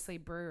motivated. Obviously,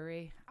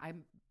 brewery.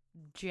 I'm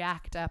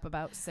jacked up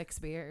about 6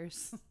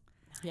 beers.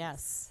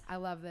 Yes. I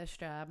love this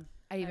job.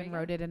 I There even you go.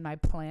 wrote it in my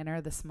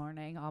planner this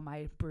morning, all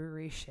my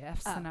brewery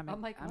shifts, Oh, and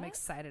I'm like, I'm what?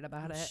 excited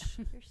about it.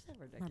 You're so My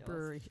ridiculous.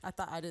 brewery.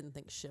 I didn't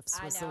think shifts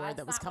I was know, the word that's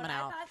that was not coming what I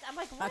out. thought. I'm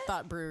like, I what?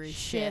 thought brewery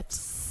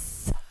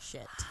Shifts.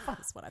 Shit.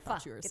 That's what I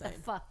thought you were Get saying.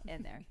 the fuck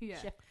in there. Yeah.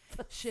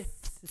 Shift.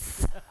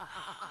 Shifts.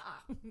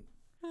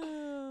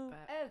 Oh.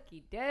 But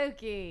Okie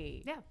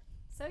dokie. Yeah.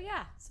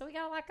 So we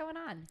got a lot going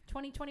on.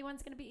 2021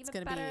 is going to be even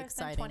gonna be better than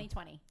exciting.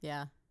 2020.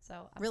 Yeah.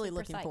 So I'm Really super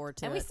looking psyched. forward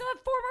to and it. we still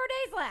have 4 more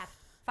days left.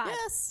 5.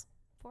 Yes.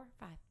 4 or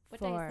 5. What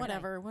Four. day is today?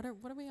 Whatever. What are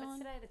we What's on?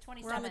 today? The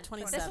 27th. We're on the This will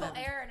 27th.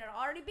 air and it'll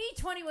already be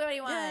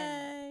 2021.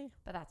 Yay.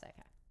 But that's okay.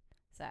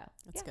 So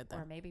That's good, though.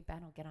 Or maybe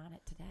Ben will get on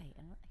it today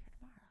and it'll air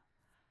tomorrow.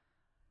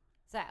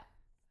 So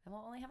and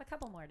we'll only have a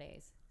couple more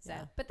days. So,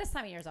 Yeah. but this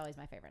time of year is always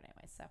my favorite,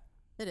 anyway. So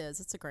It is.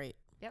 It's a great.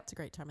 Yep. It's a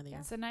great time of the year.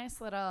 it's a nice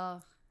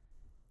little,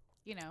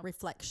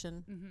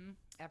 Reflection.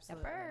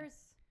 absolutely. Peppers.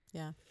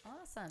 Yeah.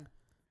 Awesome.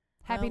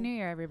 Happy Well, New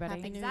Year, everybody.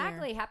 Happy New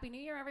Exactly. Happy New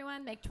Year,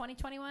 everyone. Make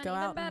 2021 Go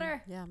even out.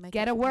 better. Yeah. Make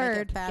Get it, a make it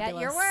word. Get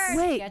your fabulous. word.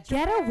 Wait, Get your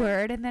get a word.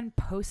 word and then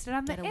post it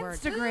on the Get a word.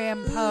 Instagram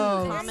Ooh, post.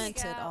 there you Comment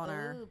it go. on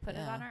our- Ooh, put it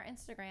yeah. on our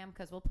Instagram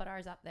because we'll put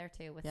ours up there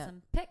too with Yeah.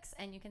 some pics,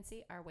 and you can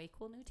see our way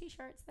cool new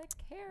T-shirts that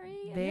Carrie.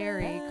 and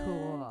Very Ben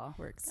cool.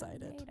 We're got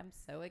excited. made. I'm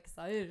so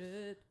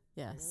excited.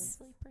 Yes.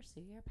 Seriously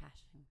pursue your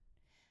passion.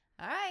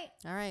 All right.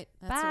 All right.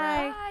 That's a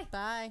Bye. wrap.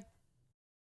 Bye.